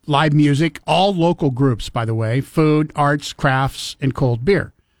live music, all local groups, by the way, food, arts, crafts, and cold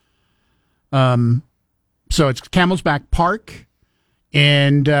beer. So it's Camel's Back Park.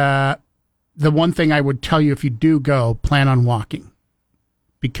 And the one thing I would tell you, if you do go, plan on walking.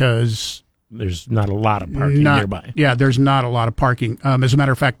 Because there's not a lot of parking nearby. Yeah, there's not a lot of parking. As a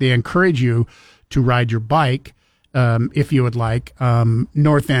matter of fact, they encourage you to ride your bike if you would like.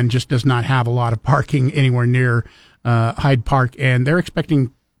 North End just does not have a lot of parking anywhere near Hyde Park, and they're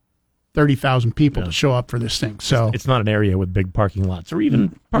expecting 30,000 people to show up for this thing. So it's not an area with big parking lots or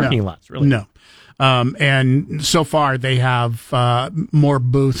even parking lots, really. No. And so far they have more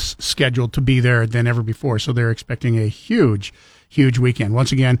booths scheduled to be there than ever before. So they're expecting a huge weekend.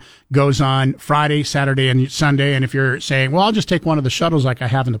 Once again, goes on Friday, Saturday, and Sunday. And if you're saying, well, I'll just take one of the shuttles like I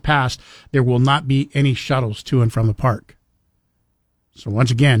have in the past, there will not be any shuttles to and from the park. So once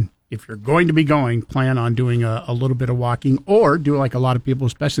again, if you're going to be going, plan on doing a little bit of walking, or do like a lot of people,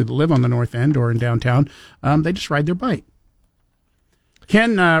 especially that live on the North End or in downtown, they just ride their bike.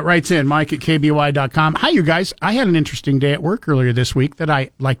 Ken writes in, Mike at KBOI.com. Hi, you guys. I had an interesting day at work earlier this week that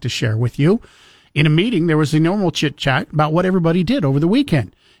I'd like to share with you. In a meeting, there was a normal chit-chat about what everybody did over the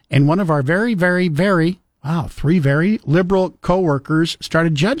weekend. And one of our very, very, very, three very liberal coworkers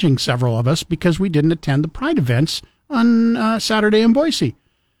started judging several of us because we didn't attend the Pride events on Saturday in Boise.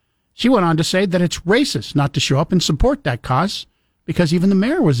 She went on to say that it's racist not to show up and support that cause because even the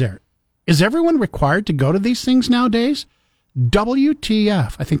mayor was there. Is everyone required to go to these things nowadays?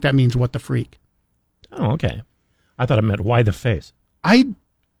 WTF. I think that means what the freak. Oh, okay. I thought it meant why the face. I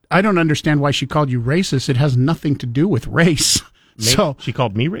don't understand why she called you racist. It has nothing to do with race. So she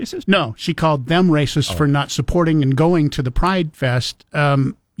called me racist? No, she called them racist for not supporting and going to the Pride Fest.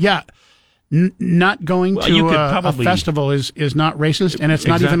 Not going to a festival is not racist, and it's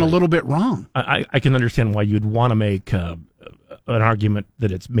not even a little bit wrong. I can understand why you'd want to make an argument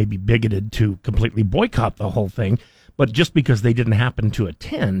that it's maybe bigoted to completely boycott the whole thing, but just because they didn't happen to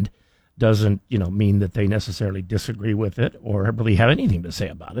attend doesn't, mean that they necessarily disagree with it or really have anything to say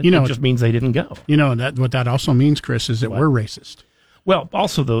about it. It just means they didn't go. What that also means, Chris, is that we're racist. Well,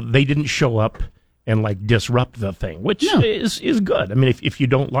 also, though, they didn't show up and, disrupt the thing, which is good. I mean, if you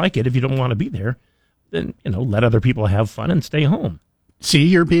don't like it, if you don't want to be there, then, let other people have fun and stay home. See,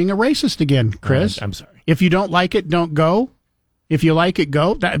 you're being a racist again, Chris. I'm sorry. If you don't like it, don't go. If you like it,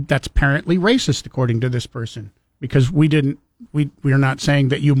 go. That's apparently racist, according to this person, because we're not saying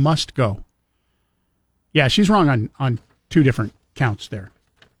that you must go. Yeah, she's wrong on two different counts there.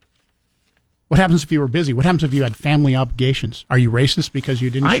 What happens if you were busy? What happens if you had family obligations? Are you racist because you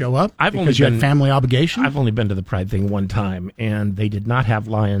didn't show up? Because you had family obligations? I've only been to the Pride thing one time, and they did not have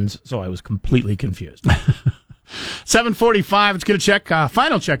lions, so I was completely confused. 7:45. Let's get a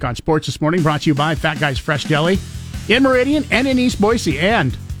final check on sports this morning, brought to you by Fat Guys Fresh Deli in Meridian and in East Boise,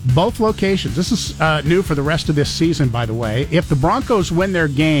 and both locations. This is new for the rest of this season, by the way. If the Broncos win their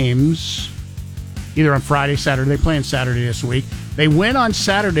games, either on Friday, Saturday, they play on Saturday this week, they win on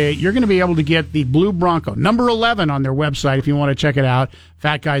Saturday, you're going to be able to get the Blue Bronco, number 11 on their website if you want to check it out,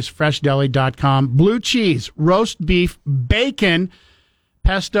 fatguysfreshdeli.com. Blue cheese, roast beef, bacon,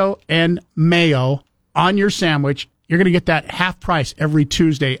 pesto, and mayo on your sandwich. You're going to get that half price every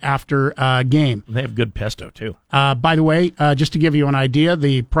Tuesday after a game. They have good pesto, too. By the way, just to give you an idea,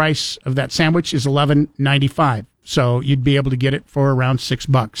 the price of that sandwich is $11.95. So you'd be able to get it for around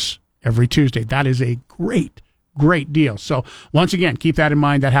 $6 every Tuesday. That is a great, great deal. So once again, keep that in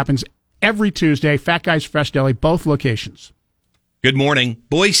mind. That happens every Tuesday. Fat Guys Fresh Deli, both locations. Good morning.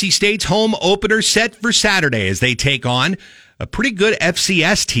 Boise State's home opener set for Saturday as they take on a pretty good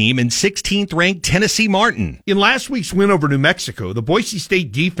FCS team in 16th-ranked Tennessee Martin. In last week's win over New Mexico, the Boise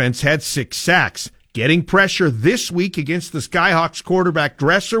State defense had 6 sacks. Getting pressure this week against the Skyhawks quarterback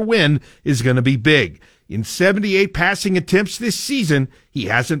Dresser Wynn is going to be big. In 78 passing attempts this season, he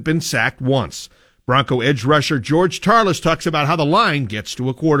hasn't been sacked once. Bronco edge rusher George Tarlas talks about how the line gets to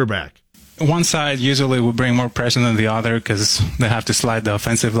a quarterback. One side usually will bring more pressure than the other because they have to slide the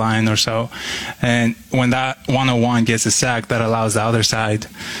offensive line or so. And when that 101 gets a sack, that allows the other side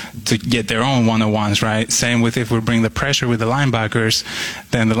to get their own 101s, right? Same with if we bring the pressure with the linebackers,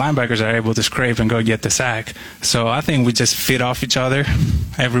 then the linebackers are able to scrape and go get the sack. So I think we just feed off each other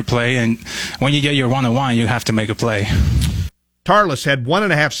every play. And when you get your 101, you have to make a play. Tarlas had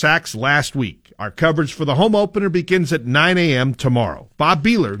 1.5 sacks last week. Our coverage for the home opener begins at 9 a.m. tomorrow. Bob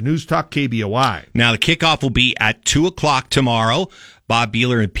Beeler, News Talk KBOI. Now, the kickoff will be at 2 o'clock tomorrow. Bob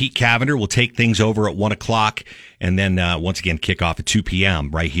Beeler and Pete Cavender will take things over at 1 o'clock, and then once again kickoff at 2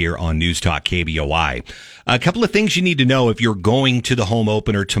 p.m. right here on News Talk KBOI. A couple of things you need to know if you're going to the home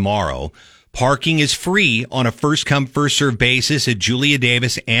opener tomorrow. Parking is free on a first-come, first-served basis at Julia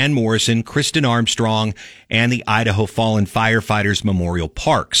Davis, Ann Morrison, Kristen Armstrong, and the Idaho Fallen Firefighters Memorial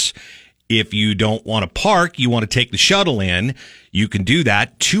Parks. If you don't want to park, you want to take the shuttle in, you can do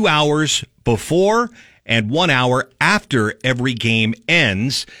that 2 hours before and 1 hour after every game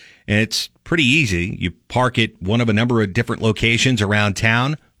ends. And it's pretty easy. You park at one of a number of different locations around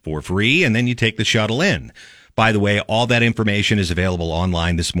town for free, and then you take the shuttle in. By the way, all that information is available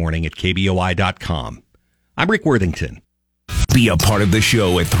online this morning at KBOI.com. I'm Rick Worthington. Be a part of the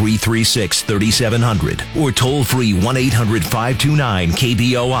show at 336-3700 or toll free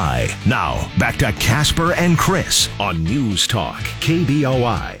 1-800-529-KBOI. Now, back to Casper and Chris on News Talk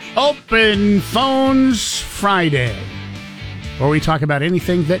KBOI. Open Phones Friday, where we talk about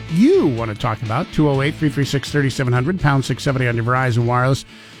anything that you want to talk about. 208-336-3700, pound 670 on your Verizon Wireless.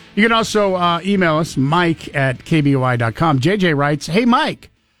 You can also email us, Mike at KBOI.com. JJ writes, hey,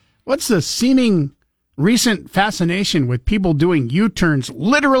 Mike, what's the seeming recent fascination with people doing U-turns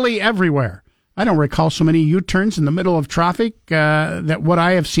literally everywhere? I don't recall so many U-turns in the middle of traffic that what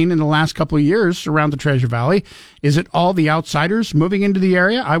I have seen in the last couple of years around the Treasure Valley. Is it all the outsiders moving into the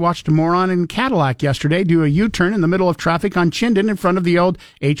area? I watched a moron in Cadillac yesterday do a U-turn in the middle of traffic on Chinden in front of the old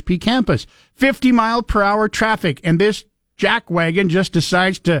HP campus. 50-mile-per-hour traffic, and this jackwagon just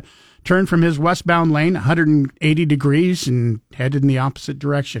decides to turn from his westbound lane 180 degrees and head in the opposite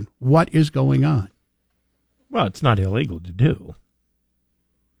direction. What is going on? Well, it's not illegal to do.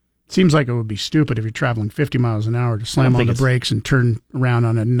 Seems like it would be stupid if you're traveling 50 miles an hour to slam on the brakes and turn around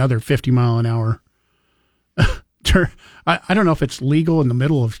on another 50 mile an hour turn. I don't know if it's legal in the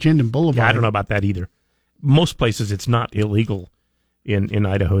middle of Chinden Boulevard. Yeah, I don't know about that either. Most places it's not illegal in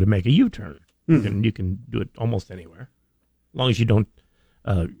Idaho to make a U-turn. You can do it almost anywhere, as long as you don't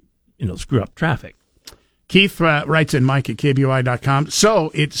screw up traffic. Keith writes in, Mike at KBOI.com. So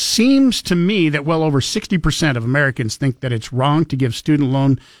it seems to me that well over 60% of Americans think that it's wrong to give student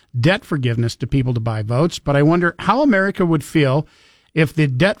loan debt forgiveness to people to buy votes. But I wonder how America would feel if the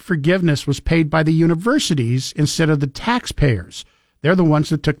debt forgiveness was paid by the universities instead of the taxpayers. They're the ones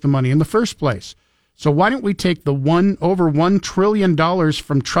that took the money in the first place. So why don't we take the over $1 trillion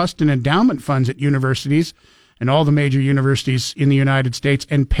from trust and endowment funds at universities and all the major universities in the United States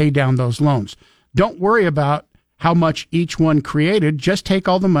and pay down those loans? Don't worry about how much each one created. Just take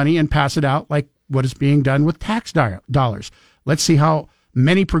all the money and pass it out like what is being done with tax dollars. Let's see how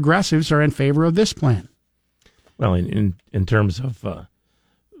many progressives are in favor of this plan. Well, in terms of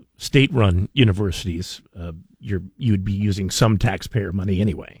state-run universities, you'd be using some taxpayer money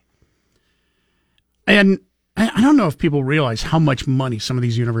anyway. And I don't know if people realize how much money some of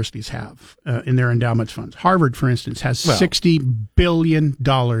these universities have in their endowment funds. Harvard, for instance, has $60 billion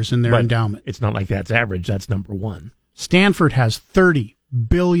in their endowment. It's not like that's average. That's number one. Stanford has $30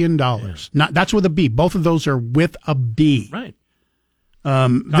 billion. Yeah. That's with a B. Both of those are with a B. Right.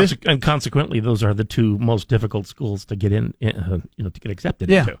 And consequently, those are the two most difficult schools to get in, to get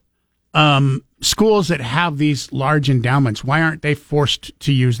accepted into. Schools that have these large endowments, why aren't they forced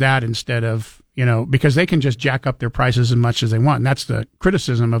to use that instead of, because they can just jack up their prices as much as they want. And that's the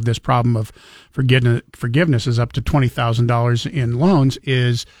criticism of this problem of forgiveness is up to $20,000 in loans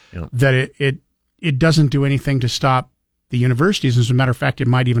is that it doesn't do anything to stop the universities. As a matter of fact, it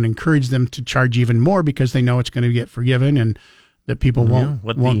might even encourage them to charge even more because they know it's going to get forgiven and that people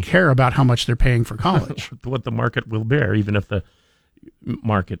won't care about how much they're paying for college. What the market will bear, even if the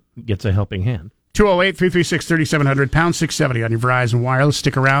market gets a helping hand. 208-336-3700, pound 670 on your Verizon Wireless.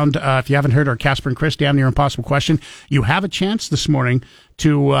 Stick around. If you haven't heard our Casper and Chris Damn Near Impossible question, you have a chance this morning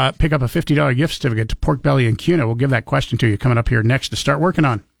to pick up a $50 gift certificate to Pork Belly and Kuna. We'll give that question to you coming up here next to start working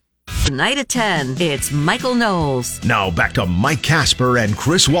on. Tonight at 10, it's Michael Knowles. Now back to Mike Casper and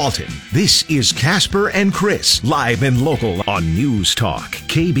Chris Walton. This is Casper and Chris, live and local on News Talk,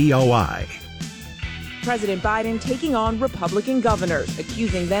 KBOI. President Biden taking on Republican governors,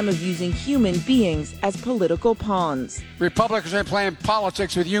 accusing them of using human beings as political pawns. Republicans are playing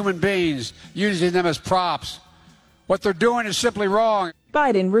politics with human beings, using them as props. What they're doing is simply wrong.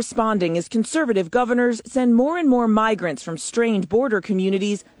 Biden responding as conservative governors send more and more migrants from strained border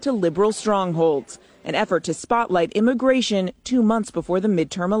communities to liberal strongholds, an effort to spotlight immigration 2 months before the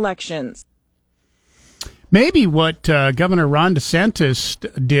midterm elections. Maybe what Governor Ron DeSantis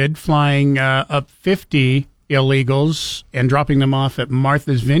did, flying up 50 illegals and dropping them off at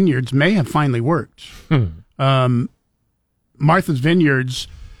Martha's Vineyards, may have finally worked. Martha's Vineyards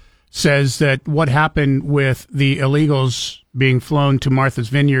says that what happened with the illegals being flown to Martha's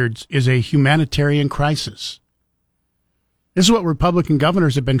Vineyards is a humanitarian crisis. This is what Republican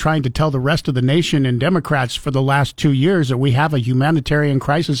governors have been trying to tell the rest of the nation and Democrats for the last 2 years, that we have a humanitarian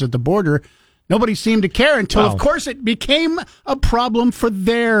crisis at the border. Nobody seemed to care until, of course, it became a problem for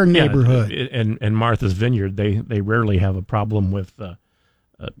their neighborhood. And Martha's Vineyard, they rarely have a problem with,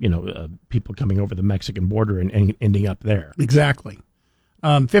 people coming over the Mexican border and ending up there. Exactly.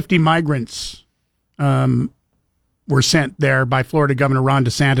 50 migrants were sent there by Florida Governor Ron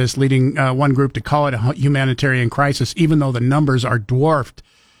DeSantis, leading one group to call it a humanitarian crisis, even though the numbers are dwarfed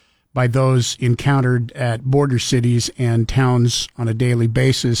by those encountered at border cities and towns on a daily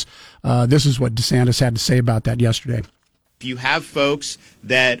basis. This is what DeSantis had to say about that yesterday. If you have folks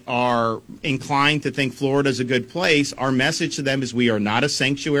that are inclined to think Florida is a good place, our message to them is we are not a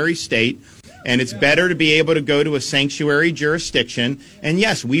sanctuary state, and it's better to be able to go to a sanctuary jurisdiction. And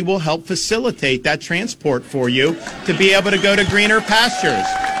yes, we will help facilitate that transport for you to be able to go to greener pastures.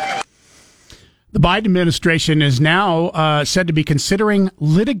 The Biden administration is now said to be considering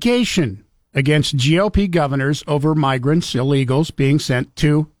litigation against GOP governors over migrants, illegals, being sent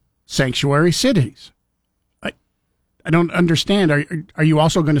to sanctuary cities. I don't understand. Are you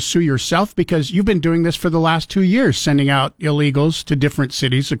also going to sue yourself? Because you've been doing this for the last 2 years, sending out illegals to different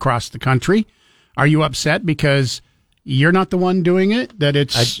cities across the country. Are you upset because you're not the one doing it?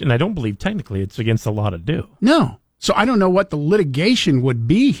 And I don't believe technically it's against the law to do. No. So I don't know what the litigation would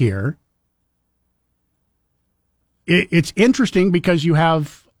be here. It's interesting because you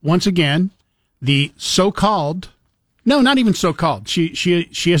have, once again, the so-called, no, not even so-called.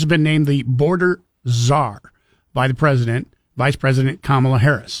 She has been named the border czar by the president, Vice President Kamala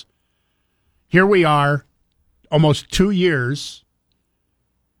Harris. Here we are, almost 2 years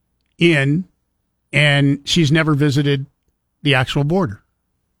in, and she's never visited the actual border.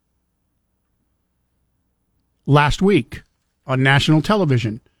 Last week on national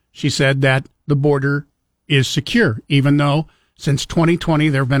television, she said that the border is secure, even though since 2020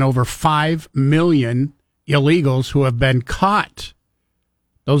 there have been over 5 million illegals who have been caught.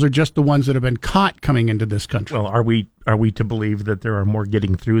 Those are just the ones that have been caught coming into this country. Well, are we to believe that there are more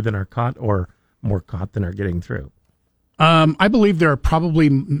getting through than are caught, or more caught than are getting through? I believe there are probably,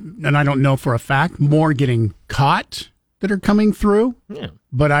 and I don't know for a fact, more getting caught that are coming through. Yeah.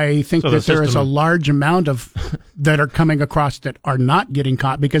 But I think So that the there is a system- large amount of that are coming across that are not getting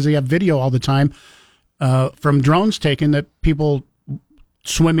caught because they have video all the time from drones taken that people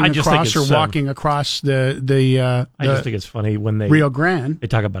swimming I just think across or it's, walking across the I just think it's funny when they Rio Grande. They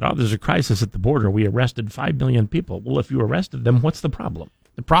talk about, there's a crisis at the border. We arrested 5 million people. Well, if you arrested them, what's the problem?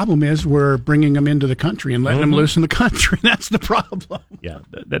 The problem is we're bringing them into the country and letting them loose in the country. That's the problem. Yeah,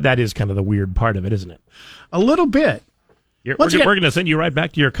 that is kind of the weird part of it, isn't it? A little bit. We're Once again- going to send you right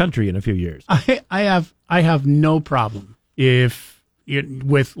back to your country in a few years. I have no problem with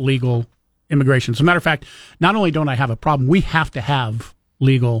legal immigration. As a matter of fact, not only don't I have a problem, we have to have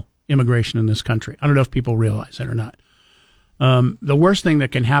legal immigration in this country. I don't know if people realize that or not. The worst thing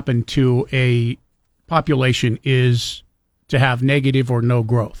that can happen to a population is to have negative or no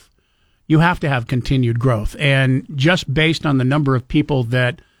growth. You have to have continued growth. And just based on the number of people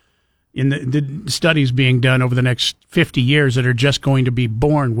that in the studies being done over the next 50 years that are just going to be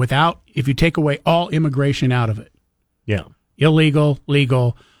born without, if you take away all immigration out of it, Yeah. illegal,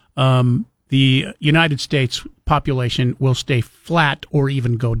 legal, the United States population will stay flat or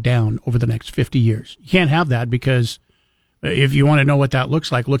even go down over the next 50 years. You can't have that because if you want to know what that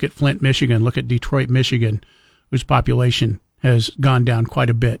looks like, look at Flint, Michigan, look at Detroit, Michigan, whose population has gone down quite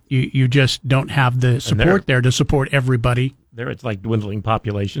a bit. You just don't have the support there to support everybody. There it's like dwindling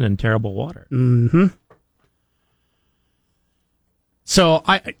population and terrible water. Mm-hmm. So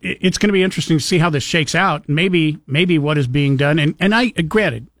it's going to be interesting to see how this shakes out. Maybe what is being done, and I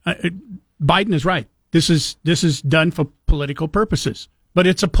granted, Biden is right. This is done for political purposes, but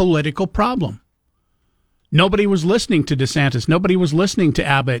it's a political problem. Nobody was listening to DeSantis. Nobody was listening to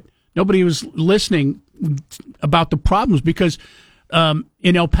Abbott. Nobody was listening about the problems because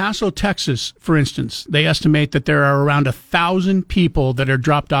in El Paso, Texas, for instance, they estimate that there are around 1,000 people that are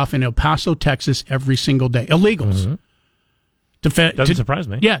dropped off in El Paso, Texas every single day. Illegals. Mm-hmm. Doesn't surprise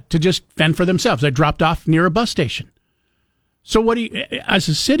me. Yeah, to just fend for themselves. They're dropped off near a bus station. So what do you, as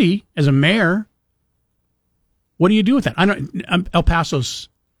a city, as a mayor, what do you do with that? El Paso's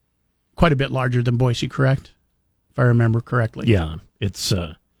quite a bit larger than Boise, correct? If I remember correctly. Yeah, it's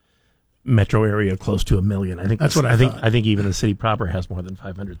metro area close to 1 million. I think That's what I think. thought. I think even the city proper has more than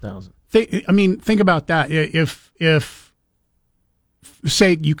 500,000. Think about that. If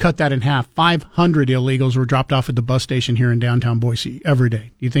say you cut that in half, 500 illegals were dropped off at the bus station here in downtown Boise every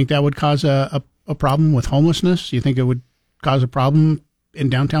day. Do you think that would cause a problem with homelessness? Do you think it would cause a problem in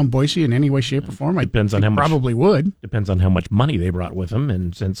downtown Boise in any way, shape, or form? Depends on how much. Probably would. Depends on how much money they brought with them,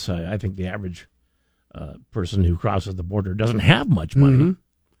 and since I think the average person who crosses the border doesn't have much money. Mm-hmm.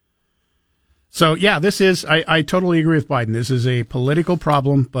 So, yeah, this is, I totally agree with Biden. This is a political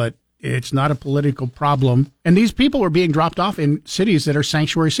problem, but it's not a political problem. And these people are being dropped off in cities that are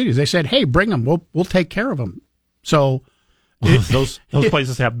sanctuary cities. They said, hey, bring them. We'll take care of them. So those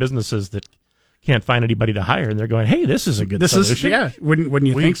places have businesses that can't find anybody to hire, and they're going, hey, this is a good solution. Yeah, wouldn't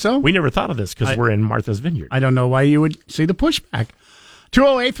you think so? We never thought of this because we're in Martha's Vineyard. I don't know why you would see the pushback.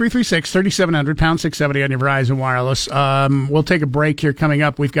 208-336-3700, pound 670 on your Verizon Wireless. We'll take a break here coming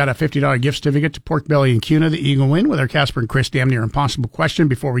up. We've got a $50 gift certificate to Pork Belly and Kuna that you can win with our Casper and Chris damn near impossible question.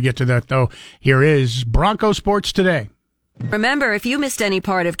 Before we get to that, though, here is Bronco Sports Today. Remember, if you missed any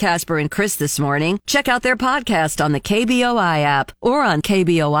part of Casper and Chris this morning, check out their podcast on the KBOI app or on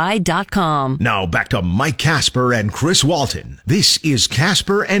KBOI.com. Now back to Mike Casper and Chris Walton. This is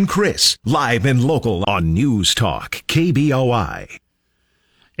Casper and Chris, live and local on News Talk, KBOI.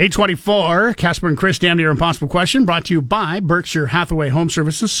 824, Casper and Chris, damn near impossible question, brought to you by Berkshire Hathaway Home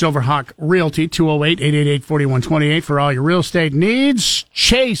Services, Silverhawk Realty, 208-888-4128 for all your real estate needs.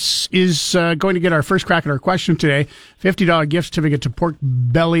 Chase is going to get our first crack at our question today. $50 gift certificate to Pork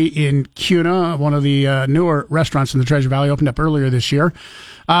Belly in Kuna, one of the newer restaurants in the Treasure Valley, opened up earlier this year.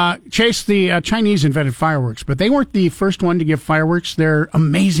 Chase, the Chinese invented fireworks, but they weren't the first one to give fireworks their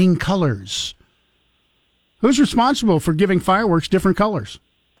amazing colors. Who's responsible for giving fireworks different colors?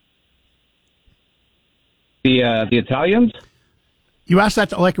 The Italians? You asked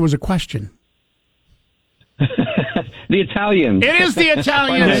that like it was a question. The Italians. It is the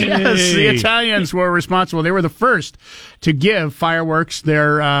Italians. Yes, the Italians were responsible. They were the first to give fireworks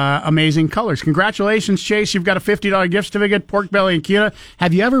their amazing colors. Congratulations, Chase. You've got a $50 gift certificate, Pork Belly and Kuna.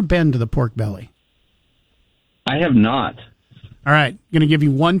 Have you ever been to the Pork Belly? I have not. All right. I'm going to give you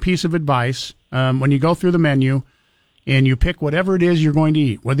one piece of advice. When you go through the menu, and you pick whatever it is you're going to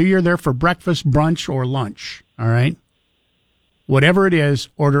eat, whether you're there for breakfast, brunch, or lunch, all right? Whatever it is,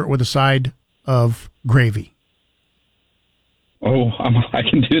 order it with a side of gravy. Oh, I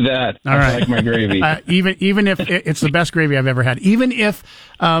can do that. All right. I like my gravy. Even if it's the best gravy I've ever had. Even if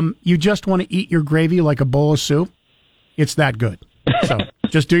you just want to eat your gravy like a bowl of soup, it's that good. So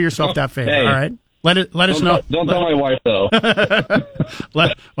just do yourself that favor, Hey. all right? Let us know. Don't tell my wife, though.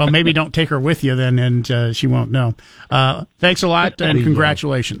 Well, maybe don't take her with you then, and she won't know. Thanks a lot, and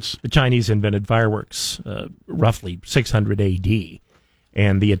congratulations. The Chinese invented fireworks roughly 600 A.D.,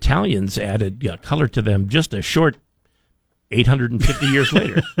 and the Italians added color to them just a short 850 years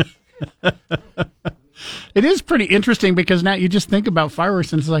later. It is pretty interesting because now you just think about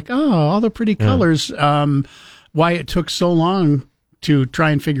fireworks and it's like, oh, all the pretty colors. Why it took so long to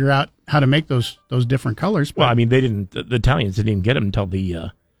try and figure out how to make those different colors. Well, I mean, the Italians didn't even get them until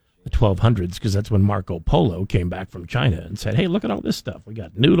the 1200s, because that's when Marco Polo came back from China and said, hey, look at all this stuff. We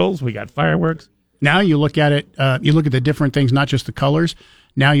got noodles, we got fireworks. Now you look at it, you look at the different things, not just the colors.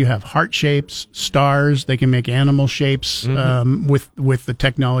 Now you have heart shapes, stars. They can make animal shapes with the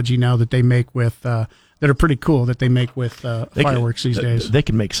technology now that they make with that are pretty cool that they make with fireworks these days. They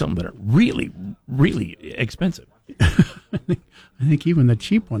can make some that are really, really expensive. I think even the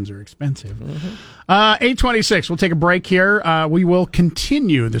cheap ones are expensive. 8:26. We'll take a break here. We will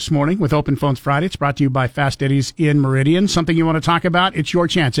continue this morning with Open Phones Friday. It's brought to you by Fast Eddie's in Meridian. Something you want to talk about? It's your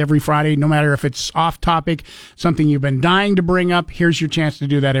chance every Friday, no matter if it's off topic, something you've been dying to bring up. Here's your chance to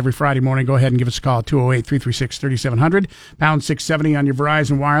do that every Friday morning. Go ahead and give us a call, 208-336-3700, pound 670 on your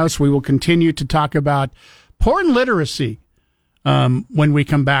Verizon Wireless. We will continue to talk about porn literacy when we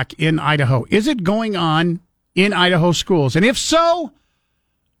come back in Idaho. Is it going on in Idaho schools? And if so,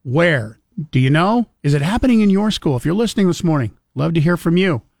 where? Do you know? Is it happening in your school? If you're listening this morning, love to hear from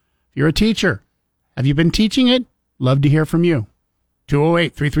you. If you're a teacher, have you been teaching it? Love to hear from you.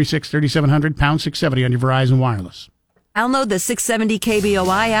 208-336-3700, pound 670 on your Verizon Wireless. Download the 670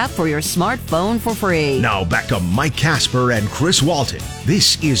 KBOI app for your smartphone for free. Now back to Mike Casper and Chris Walton.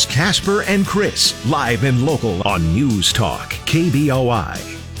 This is Casper and Chris, live and local on News Talk,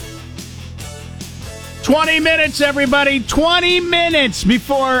 KBOI. 20 minutes, everybody. 20 minutes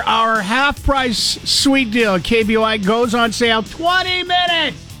before our half-price sweet deal at KBOI goes on sale. 20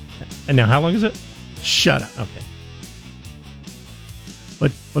 minutes! And now, how long is it? Shut up. Okay.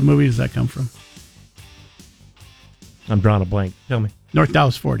 What movie does that come from? I'm drawing a blank. Tell me. North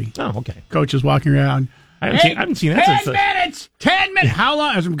Dallas 40. Oh, okay. Coach is walking around. I haven't seen that since 10 minutes! 10 minutes! How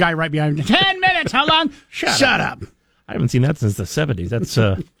long? There's a guy right behind me. 10 minutes! How long? Shut up. I haven't seen that since the 70s. That's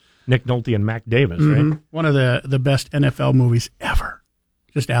Nick Nolte and Mac Davis, right? One of the best NFL movies ever.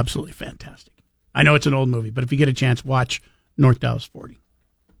 Just absolutely fantastic. I know it's an old movie, but if you get a chance, watch North Dallas 40.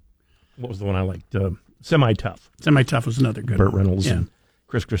 What was the one I liked? Semi-Tough. Semi-Tough was another good Burt one. Reynolds and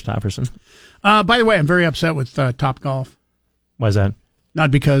Chris Christopherson. By the way, I'm very upset with Topgolf. Why is that? Not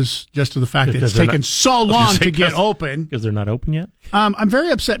because just of the fact that it's taken so long to get open. Because they're not open yet? I'm very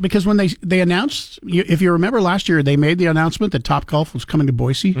upset because when they announced, if you remember last year, they made the announcement that Topgolf was coming to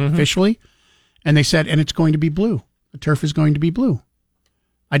Boise officially, and they said, and it's going to be blue. The turf is going to be blue.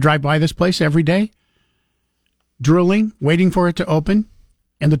 I drive by this place every day, drilling, waiting for it to open,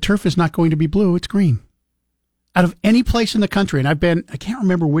 and the turf is not going to be blue, it's green. Out of any place in the country, and I can't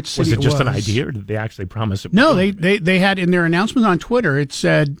remember which city it was. Was it just an idea, or did they actually promise it? No, they had in their announcement on Twitter, it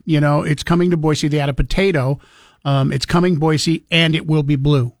said, it's coming to Boise. They had a potato. It's coming Boise, and it will be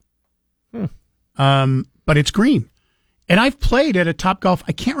blue. But it's green. And I've played at a Topgolf.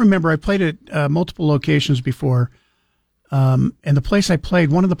 I can't remember. I played at multiple locations before. And the place I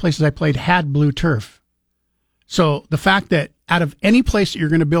played, one of the places I played had blue turf. So the fact that out of any place that you're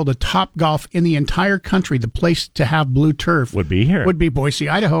going to build a Topgolf in the entire country, the place to have blue turf would be here. Would be Boise,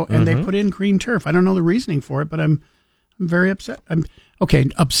 Idaho, and they put in green turf. I don't know the reasoning for it, but I'm very upset.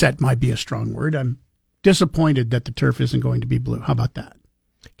 Upset might be a strong word. I'm disappointed that the turf isn't going to be blue. How about that?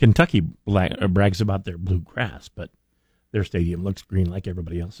 Kentucky brags about their blue grass, but their stadium looks green like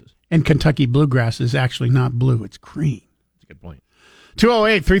everybody else's. And Kentucky bluegrass is actually not blue; it's green. That's a good point.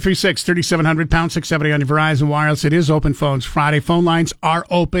 208-336-3700, pound 670 on your Verizon Wireless. It is Open Phones Friday. Phone lines are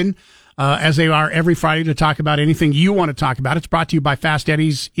open, as they are every Friday, to talk about anything you want to talk about. It's brought to you by Fast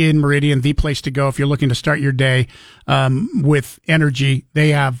Eddie's in Meridian, the place to go if you're looking to start your day with energy. They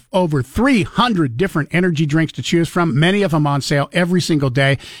have over 300 different energy drinks to choose from, many of them on sale every single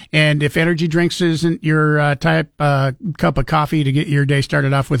day. And if energy drinks isn't your cup of coffee to get your day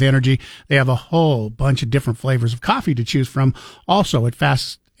started off with energy, they have a whole bunch of different flavors of coffee to choose from. Also at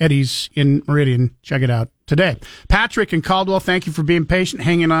Fast Eddie's in Meridian. Check it out. today. Patrick in Caldwell, thank you for being patient,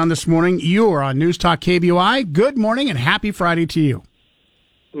 hanging on this morning. You are on News Talk KBOI. Good morning and happy Friday to you.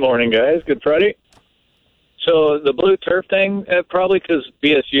 Morning, guys. Good Friday. So the blue turf thing, probably because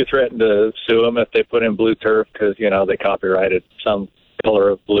BSU threatened to sue them if they put in blue turf because, they copyrighted some color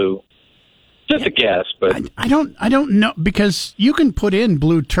of blue. Just a guess, but I don't know, because you can put in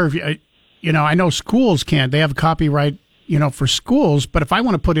blue turf. I know schools can't. They have a copyright, for schools. But if I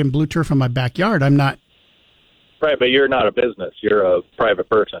want to put in blue turf in my backyard, I'm not. Right, but you're not a business. You're a private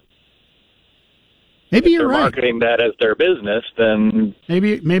person. Maybe if you're they're right. Marketing that as their business, then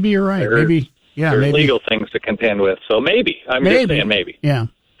maybe you're right. Maybe there's legal things to contend with. So maybe just saying maybe. Yeah.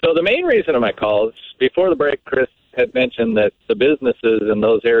 So the main reason of my call is before the break, Chris had mentioned that the businesses in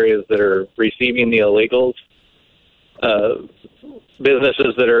those areas that are receiving the illegals,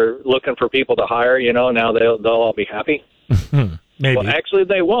 businesses that are looking for people to hire, now they'll all be happy. Maybe. Well, actually,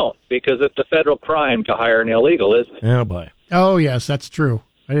 they won't, because it's a federal crime to hire an illegal, isn't it? Oh, boy. Oh, yes, that's true.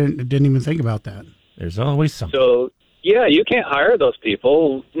 I didn't even think about that. There's always something. So, yeah, you can't hire those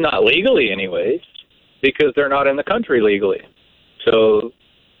people, not legally anyways, because they're not in the country legally. So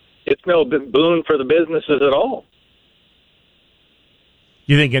it's no boon for the businesses at all.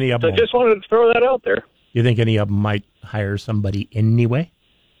 You think any of them? So just wanted to throw that out there. You think any of them might hire somebody anyway?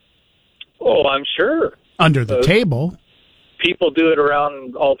 Oh, I'm sure. Under the table. People do it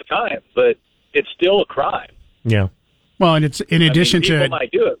around all the time, but it's still a crime. Yeah. Well, and it's in addition people to might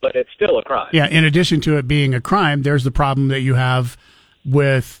do it, but it's still a crime. Yeah, in addition to it being a crime, there's the problem that you have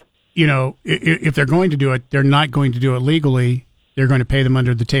with, if they're going to do it, they're not going to do it legally. They're going to pay them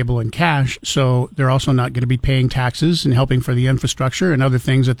under the table in cash, so they're also not going to be paying taxes and helping for the infrastructure and other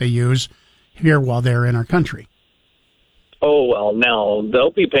things that they use here while they're in our country. Oh, well, now they'll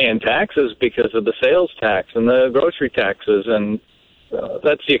be paying taxes because of the sales tax and the grocery taxes, and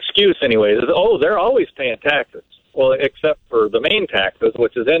that's the excuse anyways. Oh, they're always paying taxes. Well, except for the main taxes,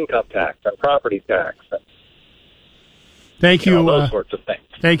 which is income tax and property tax. And, Thank you. those sorts of things.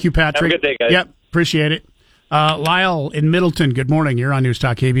 Thank you, Patrick. Have a good day, guys. Yep, appreciate it. Lyle in Middleton, good morning. You're on News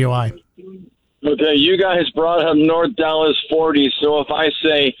Talk KBOI. Okay, you guys brought up North Dallas 40, so if I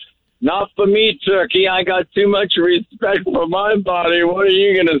say, not for me, Turkey, I got too much respect for my body, what are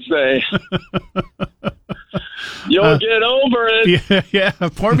you going to say? You'll get over it. Yeah.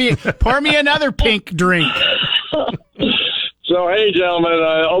 Pour me another pink drink. So, hey, gentlemen,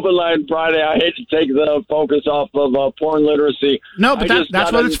 Open Line Friday. I hate to take the focus off of porn literacy. No, but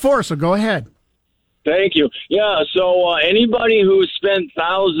that's what it's for, so go ahead. Thank you. Yeah, so anybody who spent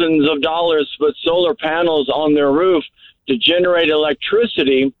thousands of dollars to put solar panels on their roof to generate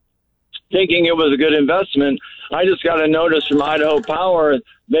electricity, thinking it was a good investment, I just got a notice from Idaho Power.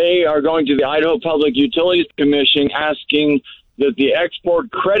 They are going to the Idaho Public Utilities Commission asking that the export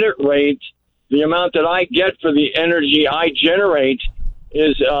credit rate, the amount that I get for the energy I generate,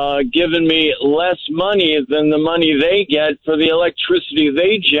 is giving me less money than the money they get for the electricity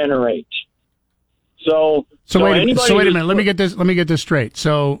they generate. So wait a minute. Let me get this straight.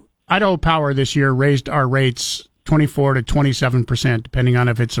 So Idaho Power this year raised our rates 24 to 27%, depending on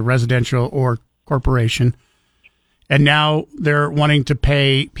if it's a residential or corporation. And now they're wanting to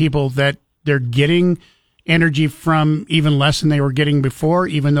pay people that they're getting energy from even less than they were getting before,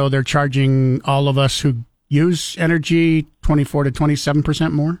 even though they're charging all of us who use energy 24 to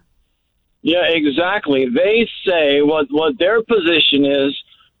 27% more? Yeah, exactly. They say what their position is.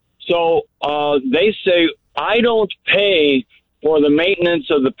 So they say, I don't pay for the maintenance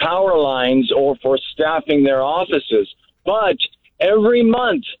of the power lines or for staffing their offices. But every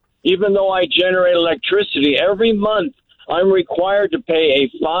month, even though I generate electricity, every month I'm required to pay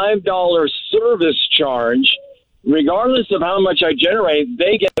a $5 service charge. Regardless of how much I generate,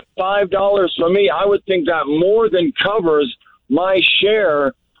 they get $5 from me. I would think that more than covers my share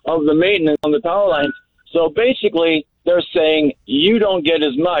of the maintenance on the power lines. So basically, they're saying you don't get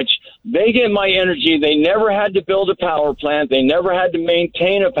as much. They get my energy. They never had to build a power plant. They never had to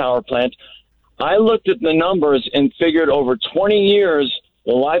maintain a power plant. I looked at the numbers and figured over 20 years,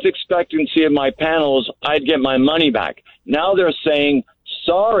 the life expectancy of my panels, I'd get my money back. Now they're saying,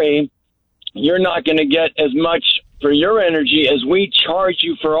 sorry, you're not going to get as much for your energy as we charge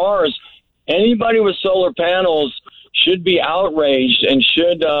you for ours. Anybody with solar panels should be outraged and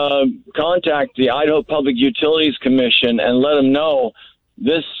should contact the Idaho Public Utilities Commission and let them know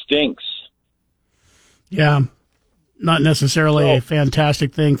this stinks. Yeah, not necessarily a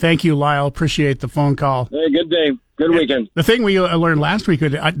fantastic thing. Thank you, Lyle. Appreciate the phone call. Hey, good day. Good weekend. The thing we learned last week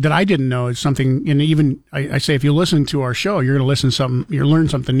that I didn't know is something, and even I say if you listen to our show, you're going to learn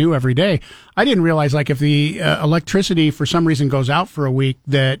something new every day. I didn't realize, like, if the electricity for some reason goes out for a week,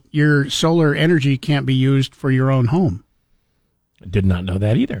 that your solar energy can't be used for your own home. I did not know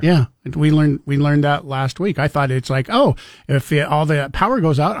that either. Yeah, we learned that last week. I thought it's like, if all the power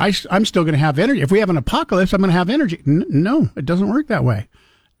goes out, I'm still going to have energy. If we have an apocalypse, I'm going to have energy. No, it doesn't work that way.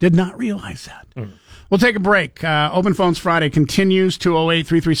 Did not realize that. We'll take a break. Open Phones Friday continues.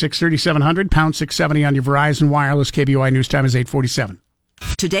 208-336-3700, pound 670 on your Verizon Wireless. KBOI News Time is 8:47.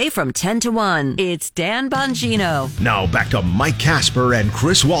 Today from 10 to 1, it's Dan Bongino. Now back to Mike Casper and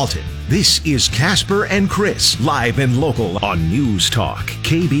Chris Walton. This is Casper and Chris, live and local on News Talk,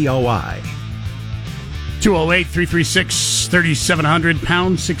 KBOI. 208-336-3700,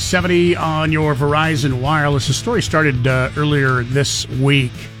 pound 670 on your Verizon Wireless. The story started earlier this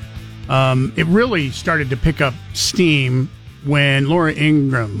week. It really started to pick up steam when Laura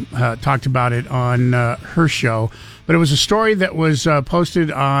Ingraham talked about it on her show. But it was a story that was posted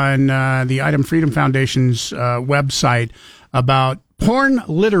on the Item Freedom Foundation's website about porn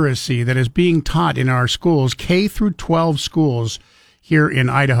literacy that is being taught in our schools, K through 12 schools here in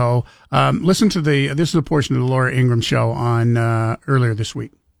Idaho. Listen to this is a portion of the Laura Ingraham show on earlier this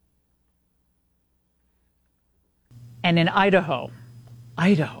week. And in Idaho,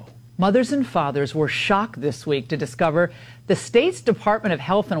 mothers and fathers were shocked this week to discover the state's Department of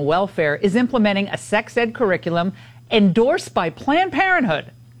Health and Welfare is implementing a sex ed curriculum endorsed by Planned Parenthood.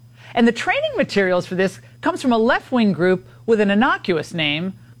 And the training materials for this comes from a left-wing group with an innocuous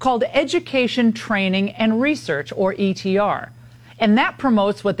name called Education, Training, and Research, or ETR. And that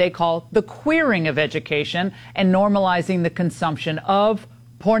promotes what they call the queering of education and normalizing the consumption of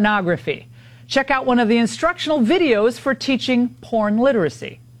pornography. Check out one of the instructional videos for teaching porn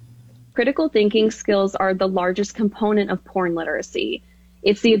literacy. Critical thinking skills are the largest component of porn literacy.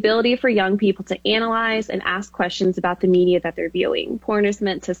 It's the ability for young people to analyze and ask questions about the media that they're viewing. Porn is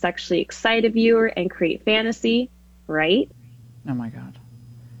meant to sexually excite a viewer and create fantasy, right? Oh my God.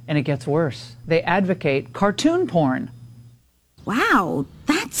 And it gets worse. They advocate cartoon porn. Wow,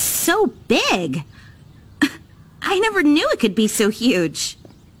 that's so big. I never knew it could be so huge.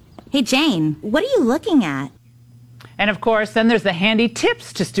 Hey, Jane, what are you looking at? And of course, then there's the handy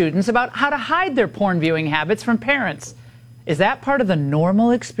tips to students about how to hide their porn viewing habits from parents. Is that part of the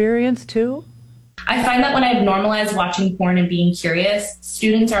normal experience too? I find that when I've normalized watching porn and being curious,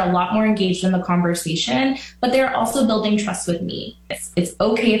 students are a lot more engaged in the conversation, but they're also building trust with me. It's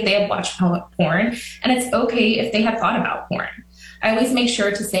okay if they have watched porn, and it's okay if they have thought about porn. I always make sure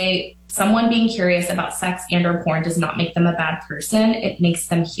to say someone being curious about sex and or porn does not make them a bad person. It makes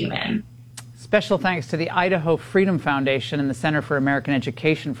them human. Special thanks to the Idaho Freedom Foundation and the Center for American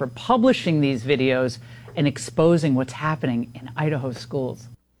Education for publishing these videos and exposing what's happening in Idaho schools.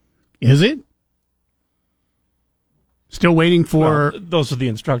 Is it? Still waiting for... Well, those are the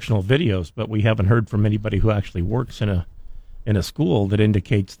instructional videos, but we haven't heard from anybody who actually works in a school that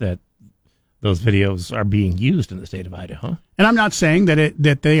indicates that those videos are being used in the state of Idaho. And I'm not saying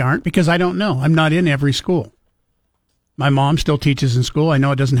that they aren't, because I don't know. I'm not in every school. My mom still teaches in school. I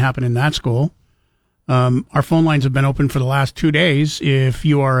know it doesn't happen in that school. Our phone lines have been open for the last 2 days. If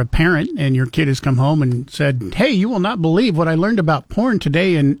you are a parent and your kid has come home and said, hey, you will not believe what I learned about porn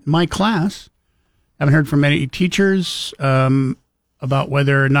today in my class. Haven't heard from any teachers about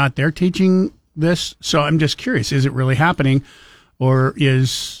whether or not they're teaching this. So I'm just curious, is it really happening, or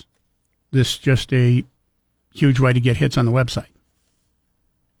is this just a huge way to get hits on the website?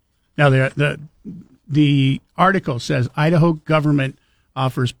 Now, the article says Idaho government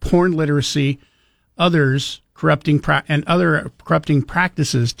offers porn literacy, other corrupting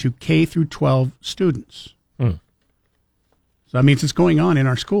practices to K through 12 students. So that means it's going on in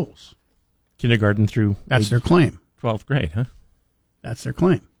our schools. Kindergarten through... That's their claim. 12th grade, huh? That's their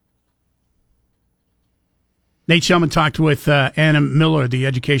claim. Nate Shellman talked with Anna Miller, the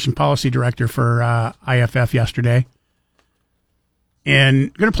Education Policy Director for IFF yesterday. And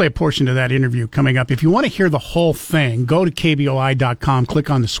I'm going to play a portion of that interview coming up. If you want to hear the whole thing, go to KBOI.com, click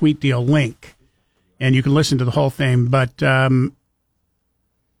on the Sweet Deal link, and you can listen to the whole thing. But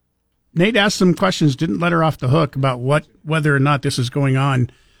Nate asked some questions, didn't let her off the hook about whether or not this is going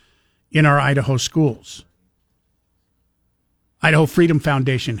on in our Idaho schools. Idaho Freedom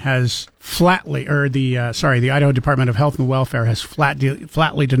Foundation has the Idaho Department of Health and Welfare has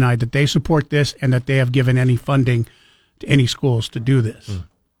flatly denied that they support this and that they have given any funding to any schools to do this.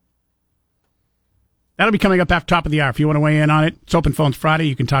 That'll be coming up after top of the hour. If you want to weigh in on it, it's Open Phones Friday.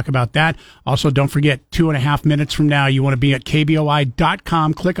 You can talk about that. Also, don't forget, 2.5 minutes from now, you want to be at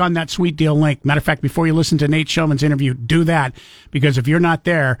KBOI.com. Click on that sweet deal link. Matter of fact, before you listen to Nate Shulman's interview, do that, because if you're not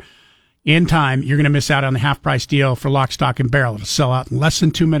there in time, you're going to miss out on the half-price deal for Lock, Stock, and Barrel. It'll sell out in less than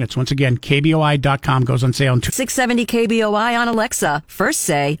 2 minutes. Once again, KBOI.com goes on sale. 670 KBOI on Alexa. First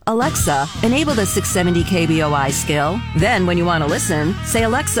say, Alexa, enable the 670 KBOI skill. Then, when you want to listen, say,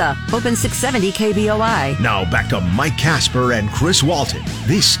 Alexa, open 670 KBOI. Now back to Mike Casper and Chris Walton.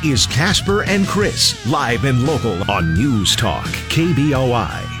 This is Casper and Chris, live and local on News Talk,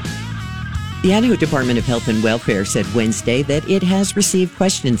 KBOI. The Idaho Department of Health and Welfare said Wednesday that it has received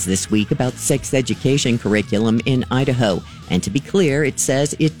questions this week about sex education curriculum in Idaho. And to be clear, it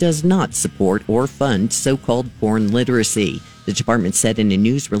says it does not support or fund so-called porn literacy. The department said in a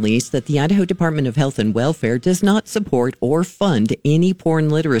news release that the Idaho Department of Health and Welfare does not support or fund any porn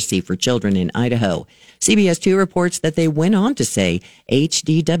literacy for children in Idaho. CBS 2 reports that they went on to say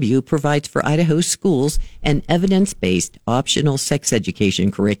HDW provides for Idaho schools an evidence-based optional sex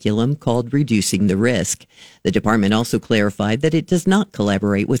education curriculum called Reducing the Risk. The department also clarified that it does not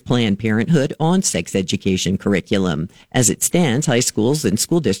collaborate with Planned Parenthood on sex education curriculum. As it stands, high schools and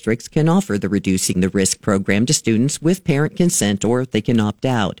school districts can offer the Reducing the Risk program to students with parent consent, or they can opt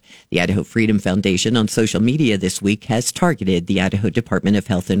out. The Idaho Freedom Foundation on social media this week has targeted the Idaho Department of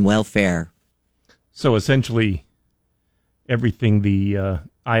Health and Welfare. So essentially, everything the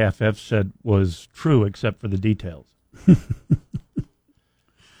IFF said was true except for the details.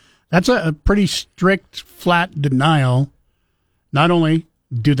 That's a pretty strict, flat denial. Not only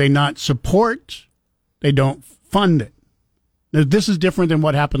do they not support, they don't fund it. Now, this is different than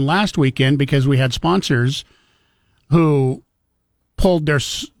what happened last weekend, because we had sponsors who pulled their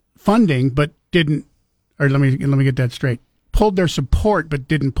funding but didn't, or let me get that straight, pulled their support but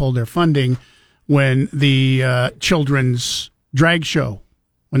didn't pull their funding when the children's drag show,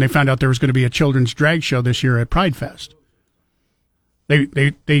 when they found out there was going to be a children's drag show this year at Pride Fest.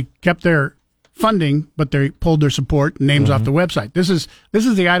 They kept their funding, but they pulled their support and names off the website. This is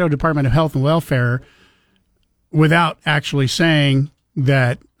the Idaho Department of Health and Welfare, without actually saying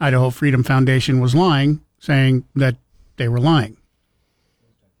that Idaho Freedom Foundation was lying, saying that they were lying.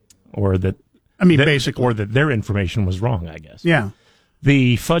 Or that, basically. Or that their information was wrong, I guess. Yeah.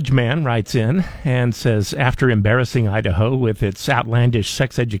 The Fudge Man writes in and says, after embarrassing Idaho with its outlandish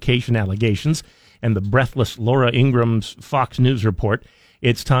sex education allegations and the breathless Laura Ingram's Fox News report,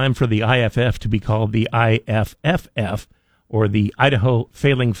 it's time for the IFF to be called the IFFF, or the Idaho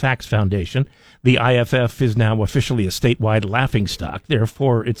Failing Facts Foundation. The IFF is now officially a statewide laughingstock.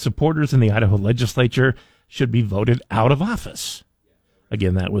 Therefore, its supporters in the Idaho legislature should be voted out of office.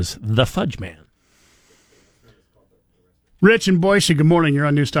 Again, that was the Fudge Man. Rich in Boise, good morning. You're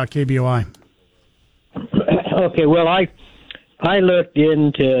on News Talk KBOI. Okay, well, I looked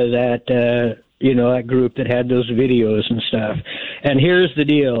into that, that group that had those videos and stuff. And here's the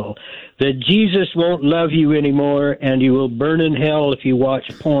deal. The Jesus won't love you anymore and you will burn in hell if you watch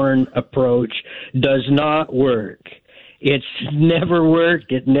porn approach does not work. It's never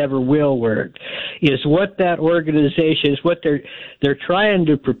worked. It never will work. Is what that organization is, what they're trying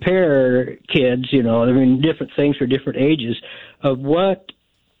to prepare kids, different things for different ages of what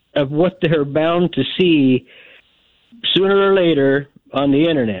they're bound to see sooner or later on the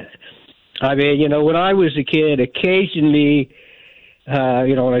internet. When I was a kid, occasionally, when I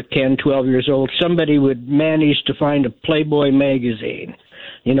was 10, 12 years old, somebody would manage to find a Playboy magazine.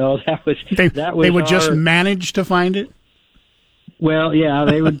 They would just manage to find it? Well, yeah,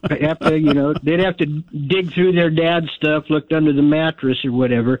 they would have to, they'd have to dig through their dad's stuff, looked under the mattress or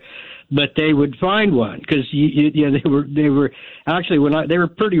whatever, but they would find one because they were actually they were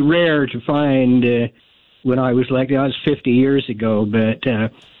pretty rare to find when I was 50 years ago, but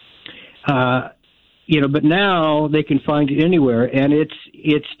but now they can find it anywhere, and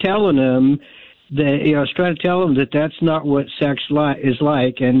it's telling them that it's trying to tell them that that's not what sex is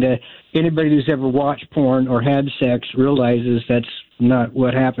like, and anybody who's ever watched porn or had sex realizes that's not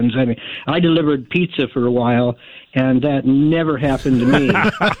what happens. I delivered pizza for a while, and that never happened to me.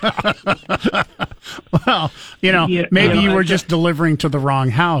 Well, maybe you were just delivering to the wrong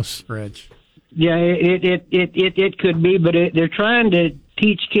house, Rich. Yeah, it could be, but they're trying to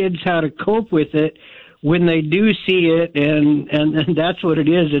teach kids how to cope with it when they do see it, and that's what it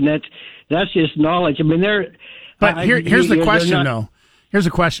is, and that's just knowledge. But here's the question, though. Here's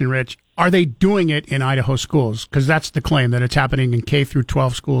the question, Rich. Are they doing it in Idaho schools? Because that's the claim, that it's happening in K through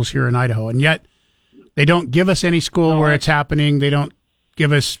 12 schools here in Idaho. And yet they don't give us any school where it's happening. They don't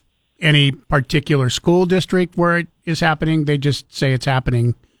give us any particular school district where it is happening. They just say it's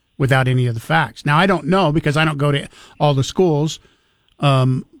happening without any of the facts. Now, I don't know because I don't go to all the schools,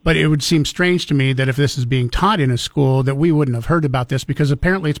 but it would seem strange to me that if this is being taught in a school that we wouldn't have heard about this because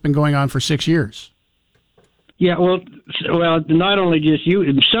apparently it's been going on for 6 years. Yeah, well, not only just you,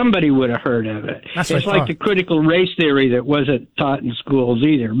 somebody would have heard of it. That's it's what I like thought. the critical race theory that wasn't taught in schools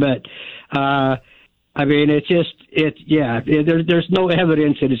either. But, I mean, there's no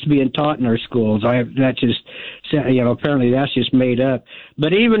evidence that it's being taught in our schools. Apparently that's just made up.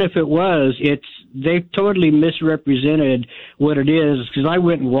 But even if it was, they've totally misrepresented what it is, because I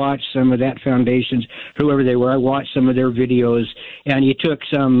went and watched some of that foundation's, whoever they were, I watched some of their videos, and you took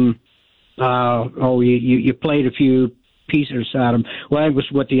some, you played a few pieces out of them. Well, that was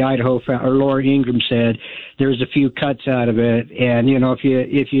what the Idaho or Laura Ingram said. There's a few cuts out of it, and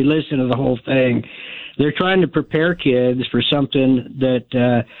if you listen to the whole thing, they're trying to prepare kids for something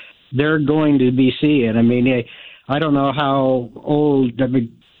that they're going to be seeing. I mean, I don't know how old. I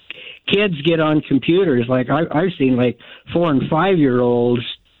mean, kids get on computers. Like I've seen, like 4 and 5 year olds,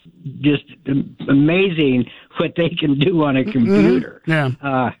 just amazing what they can do on a computer. Mm-hmm. Yeah.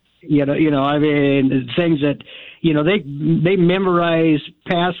 I mean, things that, they memorize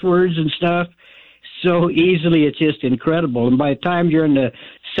passwords and stuff so easily. It's just incredible. And by the time you're in the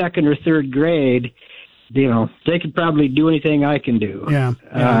 2nd or 3rd grade, they could probably do anything I can do. Yeah.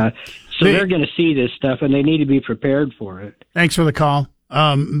 So they're going to see this stuff, and they need to be prepared for it. Thanks for the call.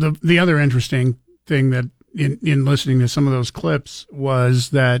 The other interesting thing that in listening to some of those clips was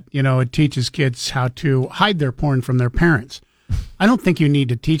that, it teaches kids how to hide their porn from their parents. I don't think you need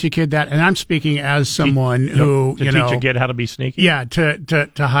to teach a kid that, and I'm speaking as someone who, teach a kid how to be sneaky. Yeah,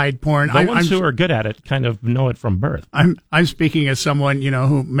 to hide porn. The ones who are good at it kind of know it from birth. I'm speaking as someone,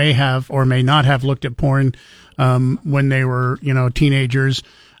 who may have or may not have looked at porn when they were, teenagers.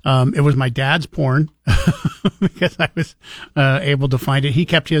 It was my dad's porn because I was able to find it. He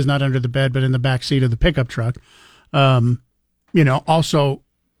kept his not under the bed, but in the back seat of the pickup truck. Also,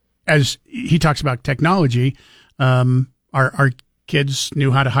 as he talks about technology, our kids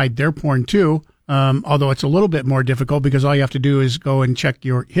knew how to hide their porn too, although it's a little bit more difficult because all you have to do is go and check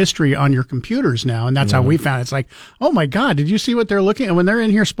your history on your computers now, and that's how we found it. It's like, oh my God, did you see what they're looking at when they're in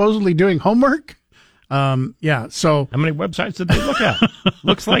here supposedly doing homework? So how many websites did they look at?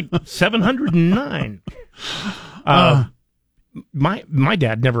 Looks like 709. My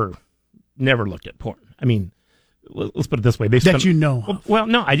dad never looked at porn. I mean, let's put it this way: he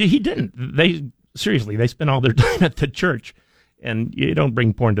didn't. They spent all their time at the church, and you don't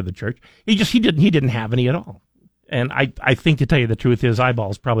bring porn to the church. He didn't have any at all. And I think, to tell you the truth, his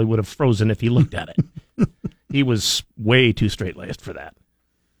eyeballs probably would have frozen if he looked at it. He was way too straight-laced for that.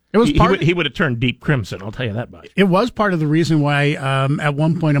 It was he would have turned deep crimson, I'll tell you that much. It was part of the reason why at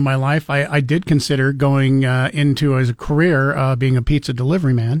one point in my life I did consider going into as a career being a pizza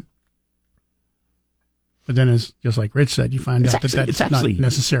delivery man. But then, as just like Rich said, you find out that that's not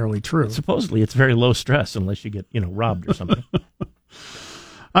necessarily true. Supposedly, it's very low stress unless you get robbed or something.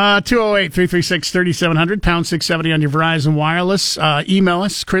 208-336-3700, pound 670 on your Verizon Wireless. Email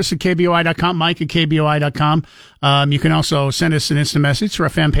us, Chris at KBOI.com, Mike at KBOI.com. You can also send us an instant message through our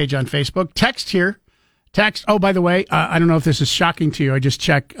fan page on Facebook. Text here. Oh, by the way, I don't know if this is shocking to you. I just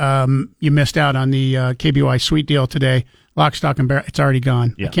checked. You missed out on the KBOI Sweet Deal today. Lock, stock, and barrel. It's already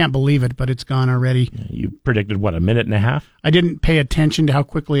gone. Yeah. I can't believe it, but it's gone already. Yeah, you predicted, what, a minute and a half? I didn't pay attention to how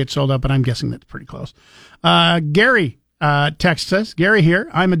quickly it sold out, but I'm guessing that's pretty close. Gary texts us. Gary here.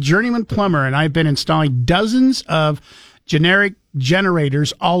 I'm a journeyman plumber, and I've been installing dozens of generic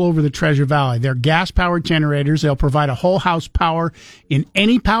generators all over the Treasure Valley. They're gas-powered generators. They'll provide a whole house power in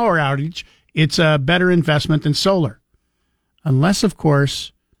any power outage. It's a better investment than solar. Unless, of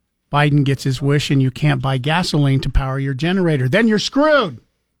course, Biden gets his wish and you can't buy gasoline to power your generator. Then you're screwed.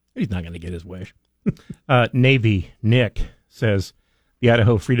 He's not going to get his wish. Navy Nick says the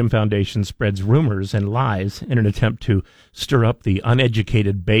Idaho Freedom Foundation spreads rumors and lies in an attempt to stir up the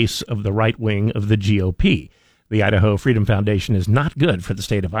uneducated base of the right wing of the GOP. The Idaho Freedom Foundation is not good for the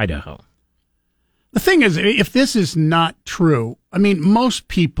state of Idaho. The thing is, if this is not true, I mean, most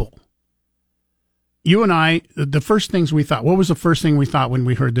people, you and I, the first things we thought, what was the first thing we thought when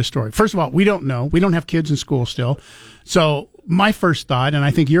we heard this story? First of all, we don't know. We don't have kids in school still. So my first thought, and I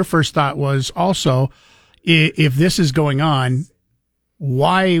think your first thought was also, if this is going on,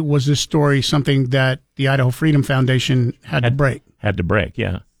 why was this story something that the Idaho Freedom Foundation had to break? Had to break,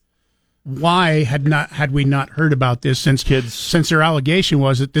 yeah. Why had we not heard about this since their allegation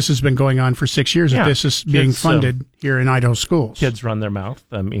was that this has been going on for 6 years, that this is being funded here in Idaho schools? Kids run their mouth.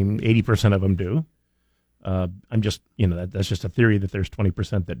 I mean, 80% of them do. I'm just, that's just a theory that there's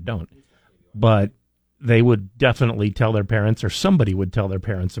 20% that don't. But they would definitely tell their parents, or somebody would tell their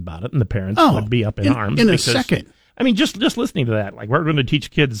parents about it, and the parents would be up in arms. In a second. I mean, just listening to that, like, we're going to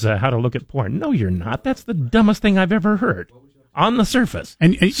teach kids how to look at porn. No, you're not. That's the dumbest thing I've ever heard. On the surface.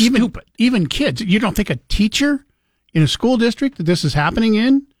 And even kids, you don't think a teacher in a school district that this is happening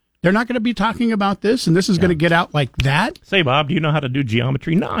in, they're not going to be talking about this, and this is going to get out like that? Say, Bob, do you know how to do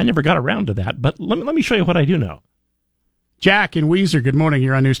geometry? No, I never got around to that, but let me show you what I do know. Jack in Weezer, good morning.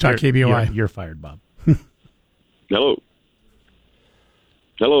 You're on News Talk KBOI. You're fired, Bob. Hello.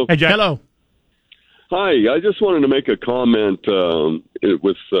 Hey, Jack. Hello. Hi. I just wanted to make a comment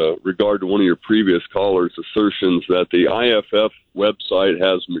with regard to one of your previous callers' assertions that the IFF website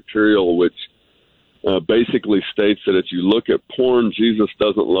has material which basically states that if you look at porn, Jesus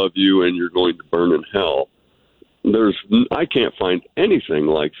doesn't love you and you're going to burn in hell. I can't find anything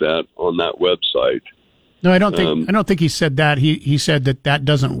like that on that website. No, I don't think he said that. He said that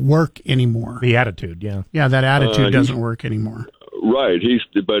doesn't work anymore. The attitude, yeah. Yeah, that attitude doesn't work anymore. Right.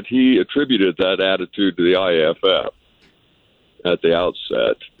 But he attributed that attitude to the IFF at the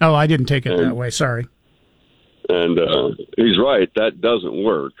outset. Oh, I didn't take it that way. Sorry. And he's right. That doesn't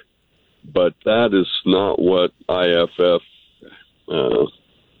work. But that is not what IFF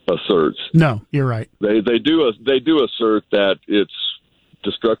asserts. No, you're right. They do assert that it's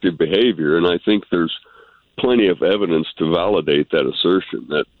destructive behavior, and I think there's plenty of evidence to validate that assertion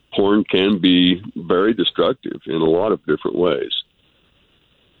that porn can be very destructive in a lot of different ways,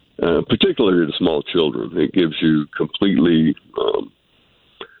 particularly to small children. It gives you completely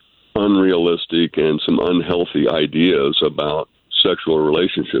unrealistic and some unhealthy ideas about sexual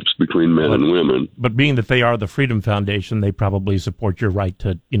relationships between men and women. But being that they are the Freedom Foundation, they probably support your right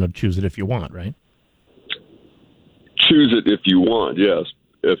to, choose it if you want, right? Choose it if you want, yes,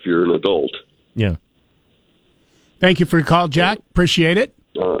 if you're an adult. Yeah. Thank you for your call, Jack. Appreciate it.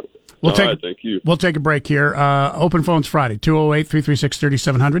 Thank you. We'll take a break here. Open phones Friday,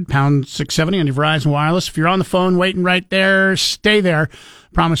 208-336-3700, pound 670 on your Verizon Wireless. If you're on the phone waiting right there, stay there.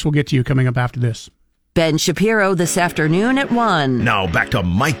 Promise we'll get to you coming up after this. Ben Shapiro this afternoon at 1. Now back to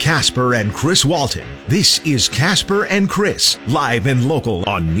Mike Casper and Chris Walton. This is Casper and Chris, live and local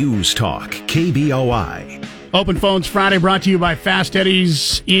on News Talk, KBOI. Open Phones Friday brought to you by Fast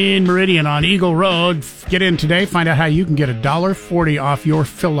Eddie's in Meridian on Eagle Road. Get in today. Find out how you can get $1.40 off your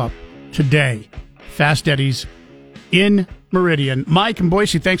fill-up today. Fast Eddie's in Meridian. Mike and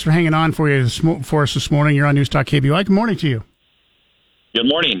Boise, thanks for hanging on for us this morning. You're on News Talk KBOI. Good morning to you. Good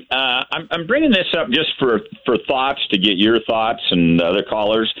morning. I'm bringing this up just for thoughts, to get your thoughts and other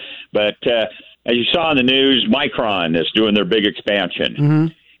callers. But as you saw in the news, Micron is doing their big expansion. Mm-hmm.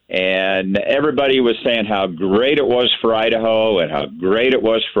 And everybody was saying how great it was for Idaho and how great it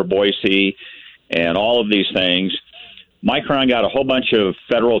was for Boise and all of these things. Micron got a whole bunch of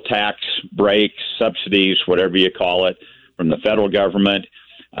federal tax breaks, subsidies, whatever you call it, from the federal government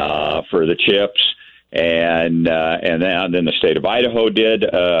for the chips. And then the state of Idaho did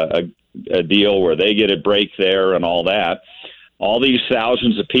a deal where they get a break there and all that. All these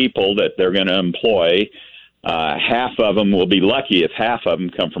thousands of people that they're going to employ, half of them will be lucky if half of them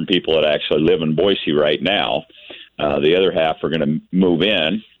come from people that actually live in Boise right now. The other half are going to move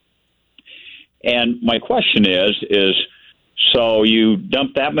in. And my question is so you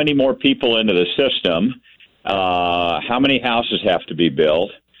dump that many more people into the system, how many houses have to be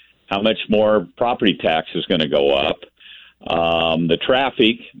built? How much more property tax is going to go up? The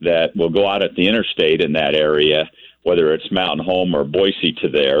traffic that will go out at the interstate in that area, whether it's Mountain Home or Boise to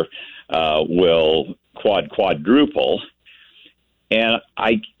there, will quadruple. And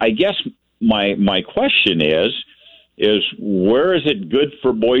I guess my question is where is it good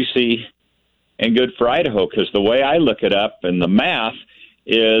for Boise and good for Idaho? Because the way I look it up and the math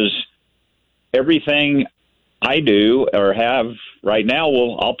is everything I do or have right now,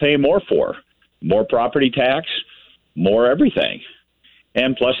 I'll pay more for. More property tax, more everything.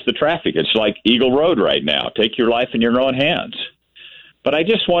 And plus the traffic. It's like Eagle Road right now. Take your life in your own hands. But I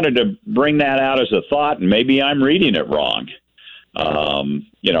just wanted to bring that out as a thought, and maybe I'm reading it wrong.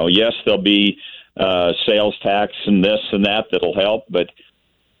 Yes, there'll be sales tax and this and that'll help, but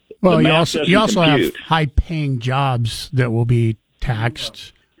you also have high-paying jobs that will be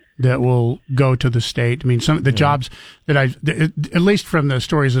taxed, that will go to the state. I mean, some of the jobs that at least from the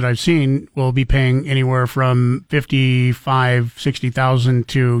stories that I've seen, will be paying anywhere from $60,000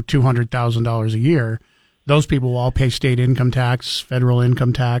 to $200,000 a year. Those people will all pay state income tax, federal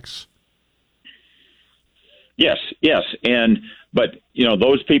income tax. Yes, but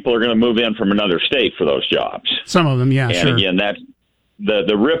those people are going to move in from another state for those jobs. Some of them, yeah, and sure. Again, that's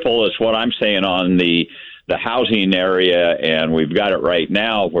the ripple is what I'm saying on the housing area, and we've got it right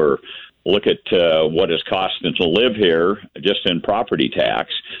now where look at what it's costing to live here just in property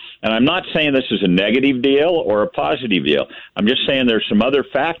tax. And I'm not saying this is a negative deal or a positive deal. I'm just saying there's some other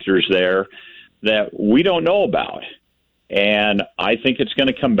factors there that we don't know about. And I think it's going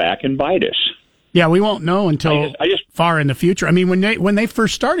to come back and bite us. Yeah, we won't know until far in the future. I mean, when they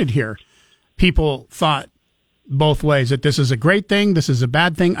first started here, people thought both ways, that this is a great thing, this is a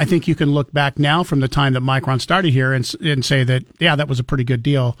bad thing. I think you can look back now from the time that Micron started here and say that, yeah, that was a pretty good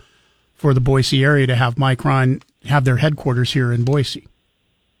deal for the Boise area to have Micron have their headquarters here in Boise.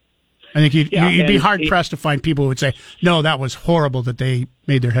 I think you'd be hard-pressed to find people who would say, no, that was horrible that they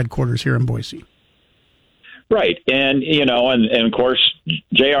made their headquarters here in Boise. Right. And, and of course,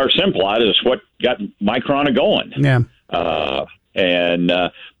 J.R. Simplot is what got Micron going. Yeah.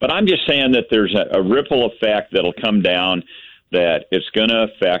 But I'm just saying that there's a ripple effect that'll come down, that it's going to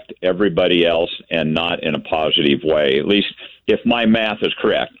affect everybody else and not in a positive way, at least if my math is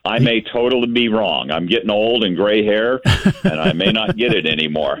correct. I may totally be wrong. I'm getting old and gray hair, and I may not get it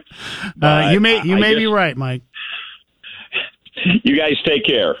anymore. You may be right, Mike. You guys take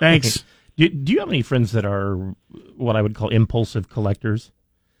care. Thanks. Do you have any friends that are what I would call impulsive collectors?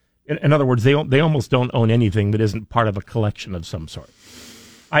 In other words, they almost don't own anything that isn't part of a collection of some sort.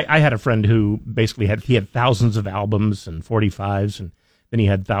 I had a friend who basically had thousands of albums and 45s, and then he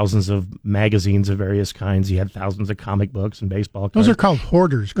had thousands of magazines of various kinds. He had thousands of comic books and baseball cards. Those are called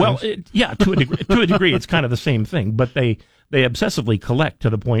hoarders. Well, to a degree, it's kind of the same thing. But they obsessively collect to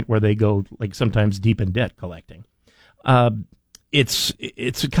the point where they go like sometimes deep in debt collecting. It's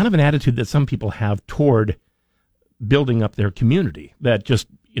kind of an attitude that some people have toward building up their community. That just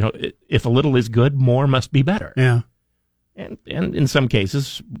if a little is good, more must be better. Yeah. And in some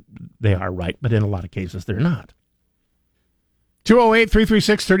cases, they are right, but in a lot of cases, they're not.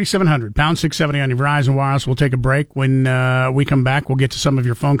 208-336-3700, pound 670 on your Verizon Wireless. We'll take a break. When we come back, we'll get to some of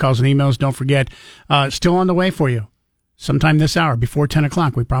your phone calls and emails. Don't forget, still on the way for you. Sometime this hour, before 10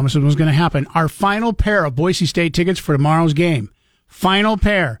 o'clock, we promised it was going to happen. Our final pair of Boise State tickets for tomorrow's game. Final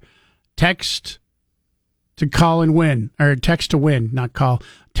pair. Text to call and win, or text to win, not call.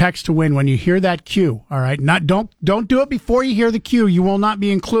 Text to win when you hear that cue. All right, don't do it before you hear the cue. You will not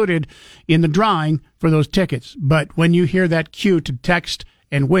be included in the drawing for those tickets. But when you hear that cue to text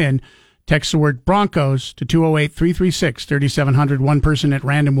and win, text the word Broncos to 208-336-3700. One person at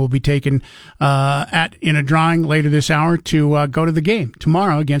random will be taken in a drawing later this hour to go to the game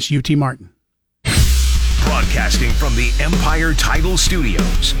tomorrow against UT Martin. Broadcasting from the Empire Title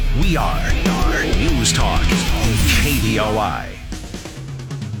Studios, we are News Talk, KBOI.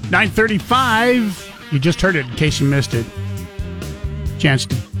 9:35. You just heard it in case you missed it. Chance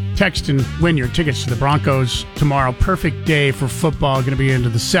to text and win your tickets to the Broncos tomorrow. Perfect day for football. Going to be into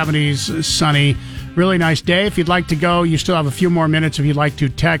the 70s, sunny. Really nice day. If you'd like to go, you still have a few more minutes. If you'd like to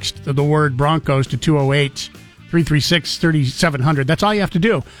text the word Broncos to 208-336-3700. That's all you have to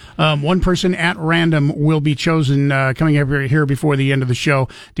do. One person at random will be chosen coming over here before the end of the show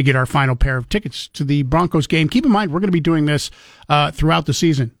to get our final pair of tickets to the Broncos game. Keep in mind, we're going to be doing this throughout the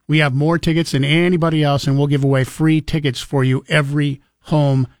season. We have more tickets than anybody else, and we'll give away free tickets for you every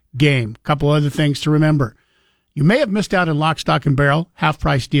home game. A couple other things to remember. You may have missed out on Lock, Stock, and Barrel,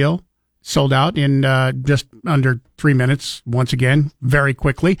 half-price deal. Sold out in just under 3 minutes, once again, very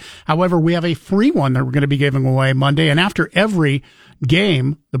quickly. However, we have a free one that we're going to be giving away Monday. And after every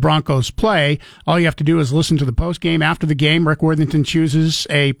game the Broncos play, all you have to do is listen to the post game. After the game, Rick Worthington chooses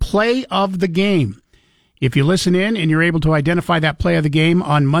a play of the game. If you listen in and you're able to identify that play of the game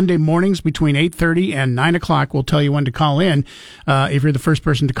on Monday mornings between 8:30 and 9 o'clock, we'll tell you when to call in. If you're the first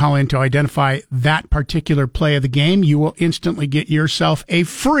person to call in to identify that particular play of the game, you will instantly get yourself a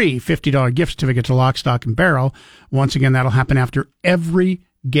free $50 gift certificate to Lock, Stock, and Barrel. Once again, that'll happen after every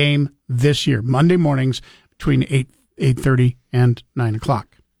game this year, Monday mornings between 8:30 and 9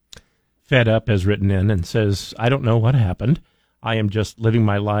 o'clock. Fed Up has written in and says, I don't know what happened. I am just living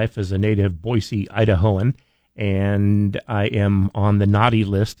my life as a native Boise, Idahoan, and I am on the naughty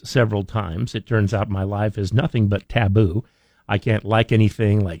list several times. It turns out my life is nothing but taboo. I can't like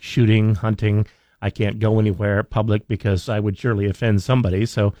anything like shooting, hunting. I can't go anywhere public because I would surely offend somebody.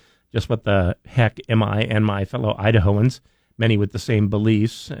 So just what the heck am I and my fellow Idahoans, many with the same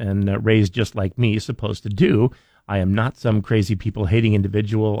beliefs and raised just like me, supposed to do? I am not some crazy people-hating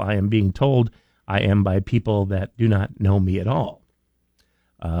individual. I am being told I am by people that do not know me at all.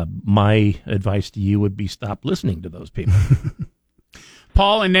 My advice to you would be stop listening to those people.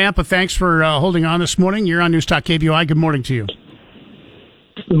 Paul in Nampa, thanks for holding on this morning. You're on News Talk KBOI. Good morning to you.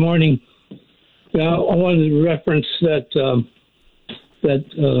 Good morning. I wanted to reference that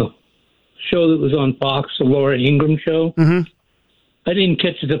show that was on Fox, the Laura Ingraham show. Mm-hmm. I didn't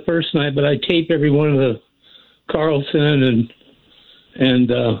catch it the first night, but I tape every one of the Carlson and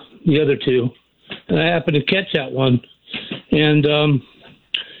the other two, and I happened to catch that one. And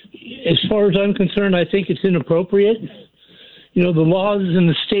as far as I'm concerned, I think it's inappropriate. You know, the laws in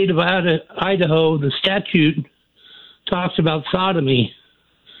the state of Idaho, the statute talks about sodomy.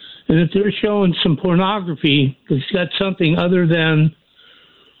 And if they're showing some pornography that's got something other than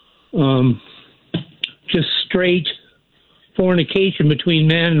just straight fornication between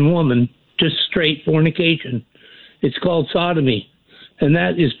man and woman, just straight fornication, it's called sodomy. And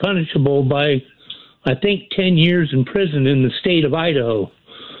that is punishable by, I think, 10 years in prison in the state of Idaho.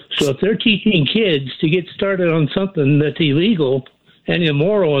 So if they're teaching kids to get started on something that's illegal and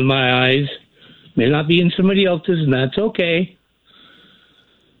immoral in my eyes, may not be in somebody else's, and that's okay.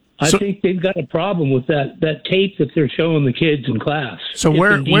 I think they've got a problem with that tape that they're showing the kids in class. So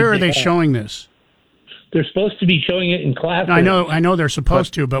where are they showing this? They're supposed to be showing it in class. I know they're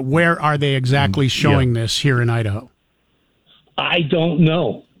supposed to, but where are they exactly showing this here in Idaho? I don't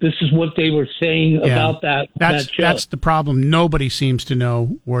know. This is what they were saying about that show. That's the problem. Nobody seems to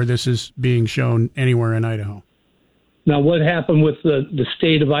know where this is being shown anywhere in Idaho. Now, what happened with the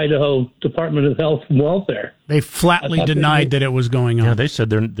state of Idaho Department of Health and Welfare? They flatly denied that it was going on. Yeah, they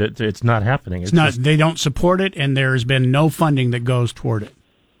said that it's not happening. It's not. They don't support it, and there's been no funding that goes toward it.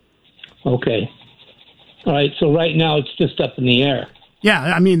 Okay. All right. So right now it's just up in the air. Yeah,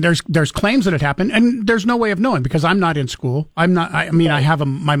 I mean, there's claims that it happened, and there's no way of knowing because I'm not in school. I have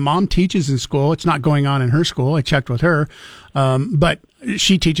my mom teaches in school. It's not going on in her school. I checked with her, but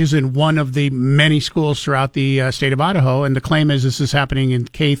she teaches in one of the many schools throughout the state of Idaho, and the claim is this is happening in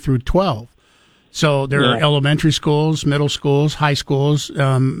K through 12. So there are elementary schools, middle schools, high schools,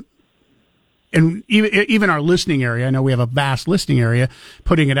 and even our listening area. I know we have a vast listening area.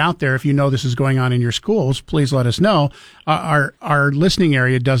 Putting it out there, if you know this is going on in your schools, please let us know. Our listening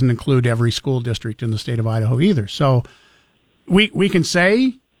area doesn't include every school district in the state of Idaho either. So we can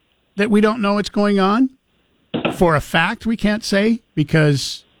say that we don't know what's going on. For a fact, we can't say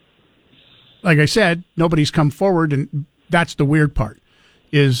because, like I said, nobody's come forward, and that's the weird part.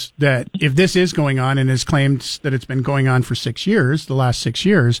 Is that if this is going on and is claimed that it's been going on for 6 years, the last 6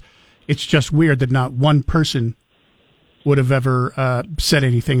 years. It's just weird that not one person would have ever said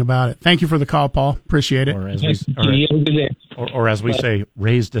anything about it. Thank you for the call, Paul. Appreciate it. Or as we say,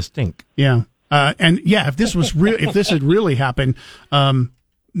 raised a stink. Yeah, if this was real, if this had really happened,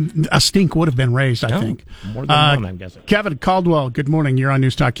 a stink would have been raised. I think more than one. I'm guessing. Kevin Caldwell. Good morning. You're on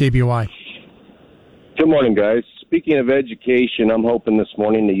News Talk KBOI. Good morning, guys. Speaking of education, I'm hoping this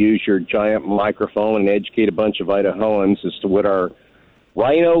morning to use your giant microphone and educate a bunch of Idahoans as to what our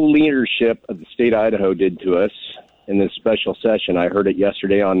Rhino leadership of the state of Idaho did to us in this special session. I heard it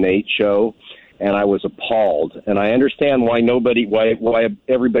yesterday on Nate's show, and I was appalled. And I understand why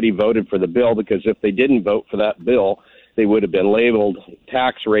everybody voted for the bill, because if they didn't vote for that bill, they would have been labeled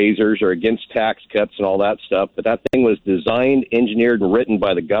tax raisers or against tax cuts and all that stuff. But that thing was designed, engineered, and written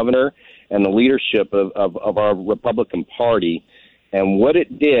by the governor and the leadership of our Republican Party. And what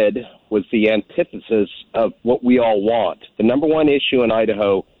it did was the antithesis of what we all want. The number one issue in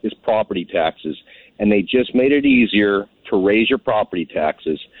Idaho is property taxes, and they just made it easier to raise your property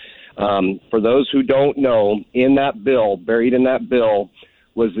taxes. For those who don't know, in that bill, buried in that bill,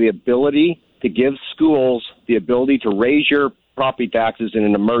 was the ability to give schools the ability to raise your property taxes in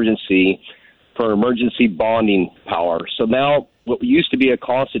an emergency for emergency bonding power. So now what used to be a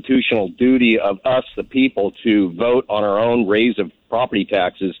constitutional duty of us, the people, to vote on our own raise of property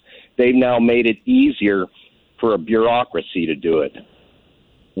taxes, they've now made it easier for a bureaucracy to do it.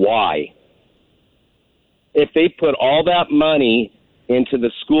 Why? If they put all that money into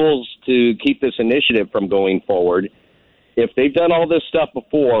the schools to keep this initiative from going forward, if they've done all this stuff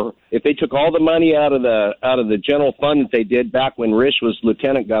before, if they took all the money out of the general fund that they did back when Risch was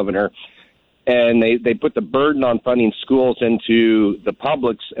lieutenant governor, and they put the burden on funding schools into the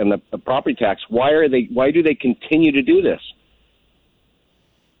publics and the property tax, why do they continue to do this?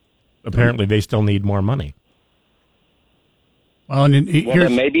 Apparently, they still need more money. Well, then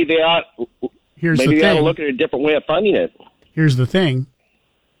maybe they ought. Maybe they ought to look at a different way of funding it. Here's the thing.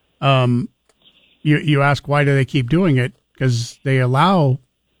 You ask why do they keep doing it? Because they're allowed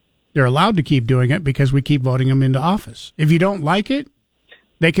to keep doing it because we keep voting them into office. If you don't like it,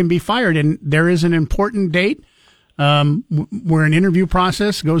 they can be fired. And there is an important date where an interview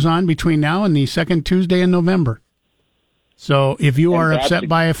process goes on between now and the second Tuesday in November. So if you are upset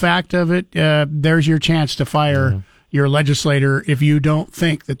by a fact of it, there's your chance to fire your legislator if you don't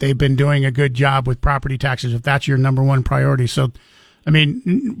think that they've been doing a good job with property taxes, if that's your number one priority. So I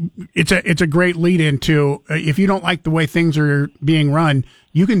mean, it's a great lead into if you don't like the way things are being run,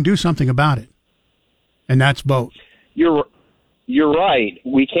 you can do something about it, and that's vote. You're right.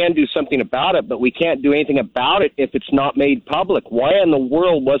 We can do something about it, but we can't do anything about it if it's not made public. Why in the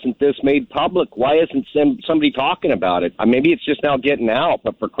world wasn't this made public? Why isn't somebody talking about it? Maybe it's just now getting out,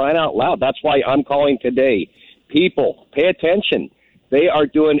 but for crying out loud, that's why I'm calling today. People, pay attention. They are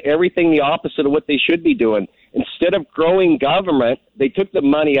doing everything the opposite of what they should be doing. Instead of growing government, they took the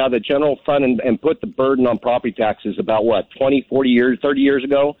money out of the general fund and put the burden on property taxes about, 20, 40 years, 30 years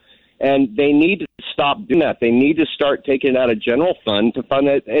ago? And they need to stop doing that. They need to start taking it out of general fund to fund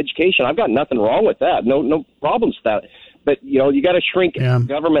education. I've got nothing wrong with that. No problems with that. But, you got to shrink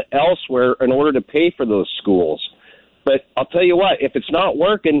government elsewhere in order to pay for those schools. But I'll tell you what, if it's not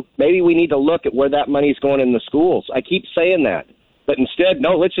working, maybe we need to look at where that money's going in the schools. I keep saying that. But instead,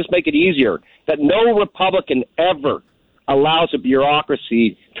 no, let's just make it easier. That no Republican ever allows a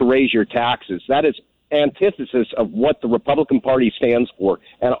bureaucracy to raise your taxes. That is antithesis of what the Republican Party stands for,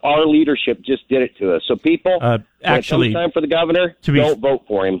 and our leadership just did it to us. So people, actually, when it comes time for the governor, don't vote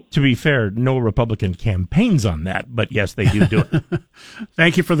for him. To be fair, no Republican campaigns on that, but yes, they do it.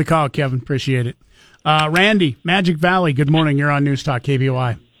 Thank you for the call, Kevin. Appreciate it. Randy, Magic Valley, good morning. You're on News Talk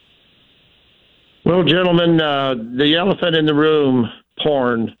KBOI. Well, gentlemen, the elephant in the room,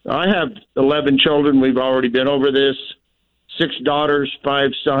 porn. I have 11 children. We've already been over this. 6 daughters,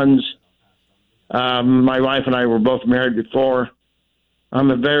 5 sons. My wife and I were both married before. I'm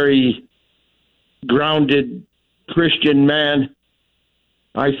a very grounded Christian man.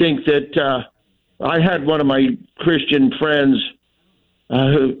 I think that I had one of my Christian friends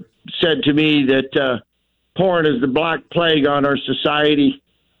who said to me that porn is the black plague on our society.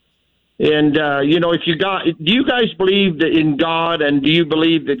 And, if do you guys believe in God, and do you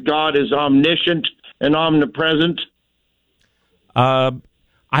believe that God is omniscient and omnipresent?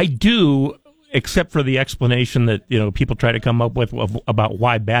 I do, except for the explanation that, people try to come up with about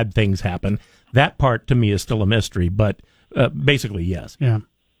why bad things happen. That part, to me, is still a mystery, but basically, yes. Yeah.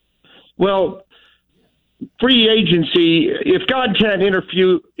 Well, free agency, if God can't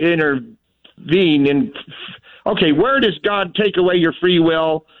intervene in... Okay, where does God take away your free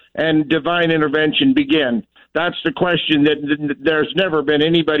will and divine intervention begin? That's the question that there's never been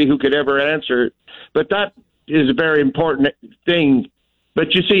anybody who could ever answer it. But that is a very important thing.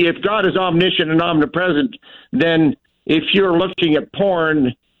 But you see, if God is omniscient and omnipresent, then if you're looking at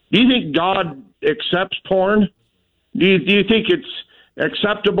porn, do you think God accepts porn? Do you think it's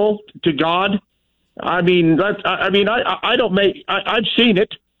acceptable to God? I've seen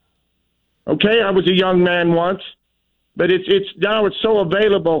it. Okay, I was a young man once, but it's now it's so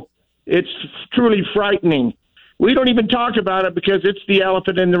available. It's truly frightening. We don't even talk about it because it's the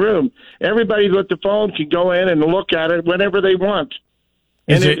elephant in the room. Everybody with the phone can go in and look at it whenever they want.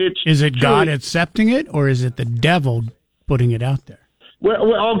 Is it God accepting it, or is it the devil putting it out there?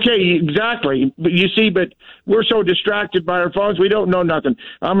 Well, okay, exactly. But you see, we're so distracted by our phones, we don't know nothing.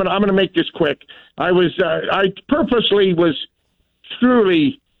 I'm gonna make this quick. I purposely was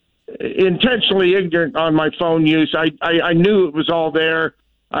truly intentionally ignorant on my phone use. I knew it was all there.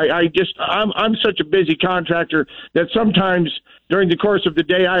 I'm such a busy contractor that sometimes during the course of the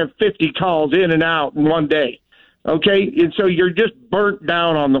day I have 50 calls in and out in one day. Okay, and so you're just burnt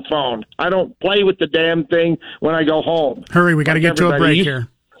down on the phone. I don't play with the damn thing when I go home. Hurry, we got to get to a break here.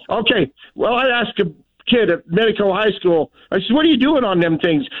 Okay, well, I asked a kid at Medico High School, I said, what are you doing on them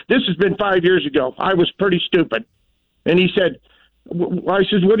things? This has been 5 years ago. I was pretty stupid. And he said, I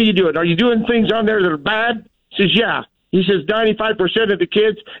says, what are you doing? Are you doing things on there that are bad? He says, yeah. He says 95% of the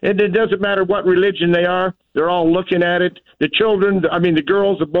kids, and it doesn't matter what religion they are, they're all looking at it. The children, the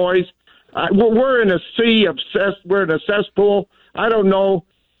girls, the boys. We're in a sea of we're in a cesspool. I don't know.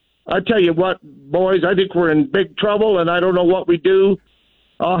 I tell you what, boys, I think we're in big trouble, and I don't know what we do.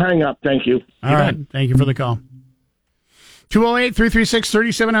 I'll hang up. Thank you. All right. Thank you for the call.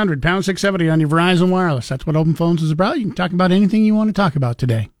 208-336-3700, pound 670 on your Verizon Wireless. That's what Open Phones is about. You can talk about anything you want to talk about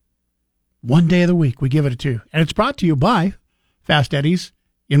today. One day of the week, we give it to you. And it's brought to you by Fast Eddie's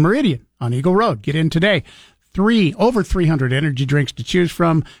in Meridian on Eagle Road. Get in today. Over 300 energy drinks to choose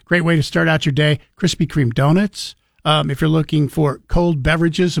from. Great way to start out your day. Krispy Kreme donuts. If you're looking for cold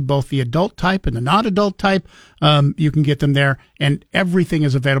beverages of both the adult type and the non-adult type, you can get them there. And everything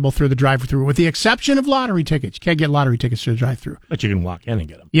is available through the drive-thru, with the exception of lottery tickets. You can't get lottery tickets through the drive-thru. But you can walk in and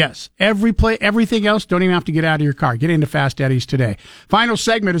get them. Yes. Everything else, don't even have to get out of your car. Get into Fast Eddie's today. Final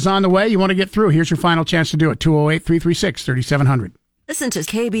segment is on the way. You want to get through. Here's your final chance to do it. 208-336-3700. Listen to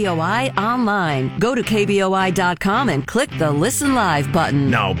KBOI online. Go to KBOI.com and click the Listen Live button.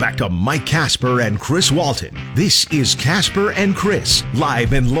 Now back to Mike Casper and Chris Walton. This is Casper and Chris,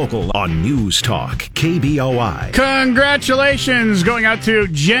 live and local on News Talk, KBOI. Congratulations going out to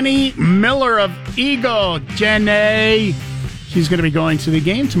Jenny Miller of Eagle. Jenny. She's going to be going to the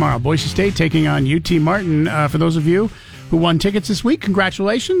game tomorrow. Boise State taking on UT Martin. For those of you who won tickets this week,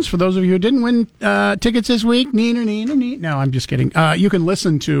 congratulations. For those of you who didn't win tickets this week, no, I'm just kidding. You can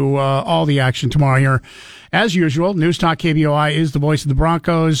listen to all the action tomorrow here. As usual, News Talk KBOI is the voice of the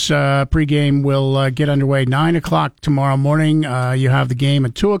Broncos. Pregame will get underway 9 o'clock tomorrow morning. You have the game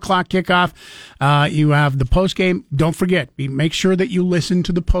at 2 o'clock kickoff. You have the postgame. Don't forget, make sure that you listen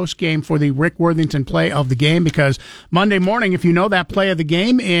to the postgame for the Rick Worthington play of the game, because Monday morning, if you know that play of the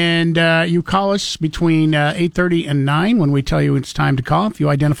game and you call us between 8:30 and 9 when we tell you it's time to call, if you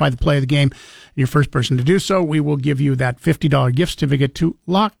identify the play of the game, you're the first person to do so, we will give you that $50 gift certificate to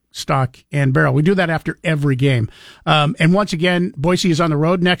Lock, Stock, and Barrel. We do that after every game. And once again, Boise is on the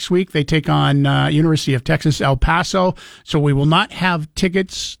road next week. They take on University of Texas, El Paso. So we will not have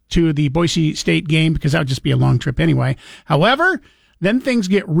tickets to the Boise State game because that would just be a long trip anyway. However, then things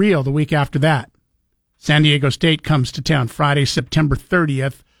get real the week after that. San Diego State comes to town Friday, September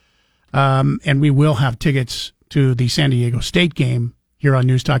 30th. And we will have tickets to the San Diego State game here on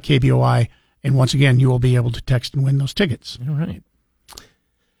News Talk KBOI. And once again, you will be able to text and win those tickets. All right.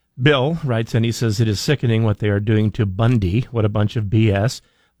 Bill writes, and he says, it is sickening what they are doing to Bundy. What a bunch of BS.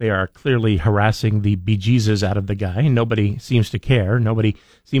 They are clearly harassing the bejesus out of the guy. Nobody seems to care. Nobody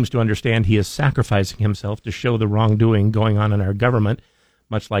seems to understand he is sacrificing himself to show the wrongdoing going on in our government,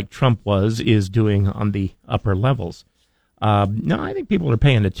 much like Trump is doing on the upper levels. No, I think people are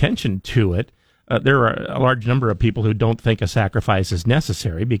paying attention to it. There are a large number of people who don't think a sacrifice is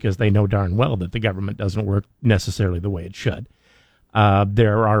necessary because they know darn well that the government doesn't work necessarily the way it should.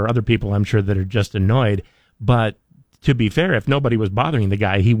 There are other people, I'm sure, that are just annoyed. But to be fair, if nobody was bothering the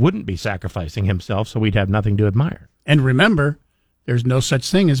guy, he wouldn't be sacrificing himself, so we'd have nothing to admire. And remember, there's no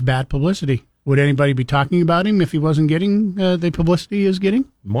such thing as bad publicity. Would anybody be talking about him if he wasn't getting the publicity he is getting?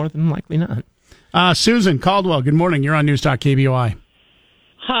 More than likely not. Susan Caldwell, good morning. You're on News Talk KBOI.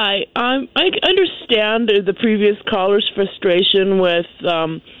 Hi. I understand the previous caller's frustration with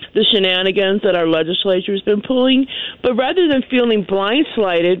the shenanigans that our legislature has been pulling, but rather than feeling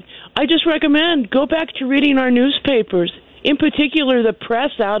blindsided, I just recommend go back to reading our newspapers, in particular the press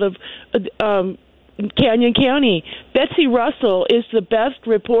out of Canyon County. Betsy Russell is the best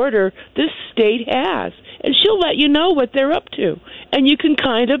reporter this state has, and she'll let you know what they're up to, and you can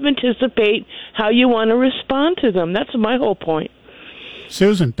kind of anticipate how you want to respond to them. That's my whole point.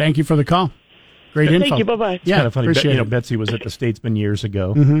 Susan, thank you for the call. Great info. Thank you. Bye-bye. It's kind of funny. Betsy was at the Statesman years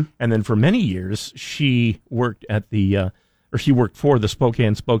ago, and then for many years she worked at she worked for the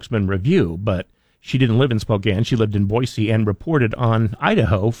Spokane Spokesman Review, but she didn't live in Spokane. She lived in Boise and reported on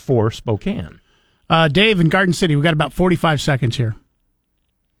Idaho for Spokane. Dave in Garden City, we've got about 45 seconds here.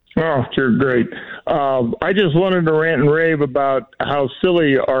 Oh, you're great. I just wanted to rant and rave about how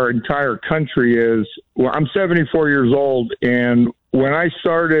silly our entire country is. Well, I'm 74 years old, and when I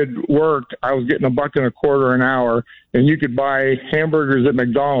started work, I was getting $1.25 an hour, and you could buy hamburgers at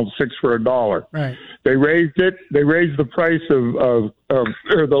McDonald's 6 for $1. Right. They raised it. They raised the price of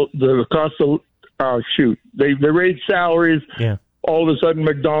the cost of They raised salaries. Yeah. All of a sudden,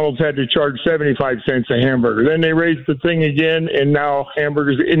 McDonald's had to charge 75 cents a hamburger. Then they raised the thing again, and now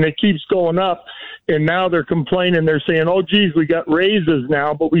hamburgers, and it keeps going up. And now they're complaining. They're saying, "Oh, geez, we got raises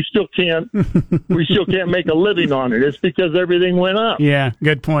now, but we still can't make a living on it." It's because everything went up. Yeah,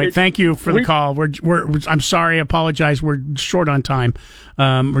 good point. Thank you for the call. I'm sorry, I apologize. We're short on time.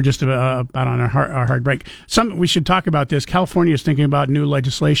 We're just about on a hard break. We should talk about this. California is thinking about new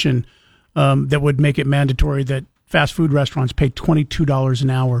legislation that would make it mandatory that fast food restaurants pay $22 an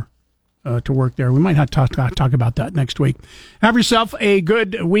hour to work there. We might have to talk about that next week. Have yourself a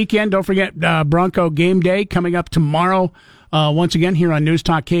good weekend. Don't forget Bronco Game Day coming up tomorrow. Once again, here on News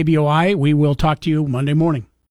Talk KBOI. We will talk to you Monday morning.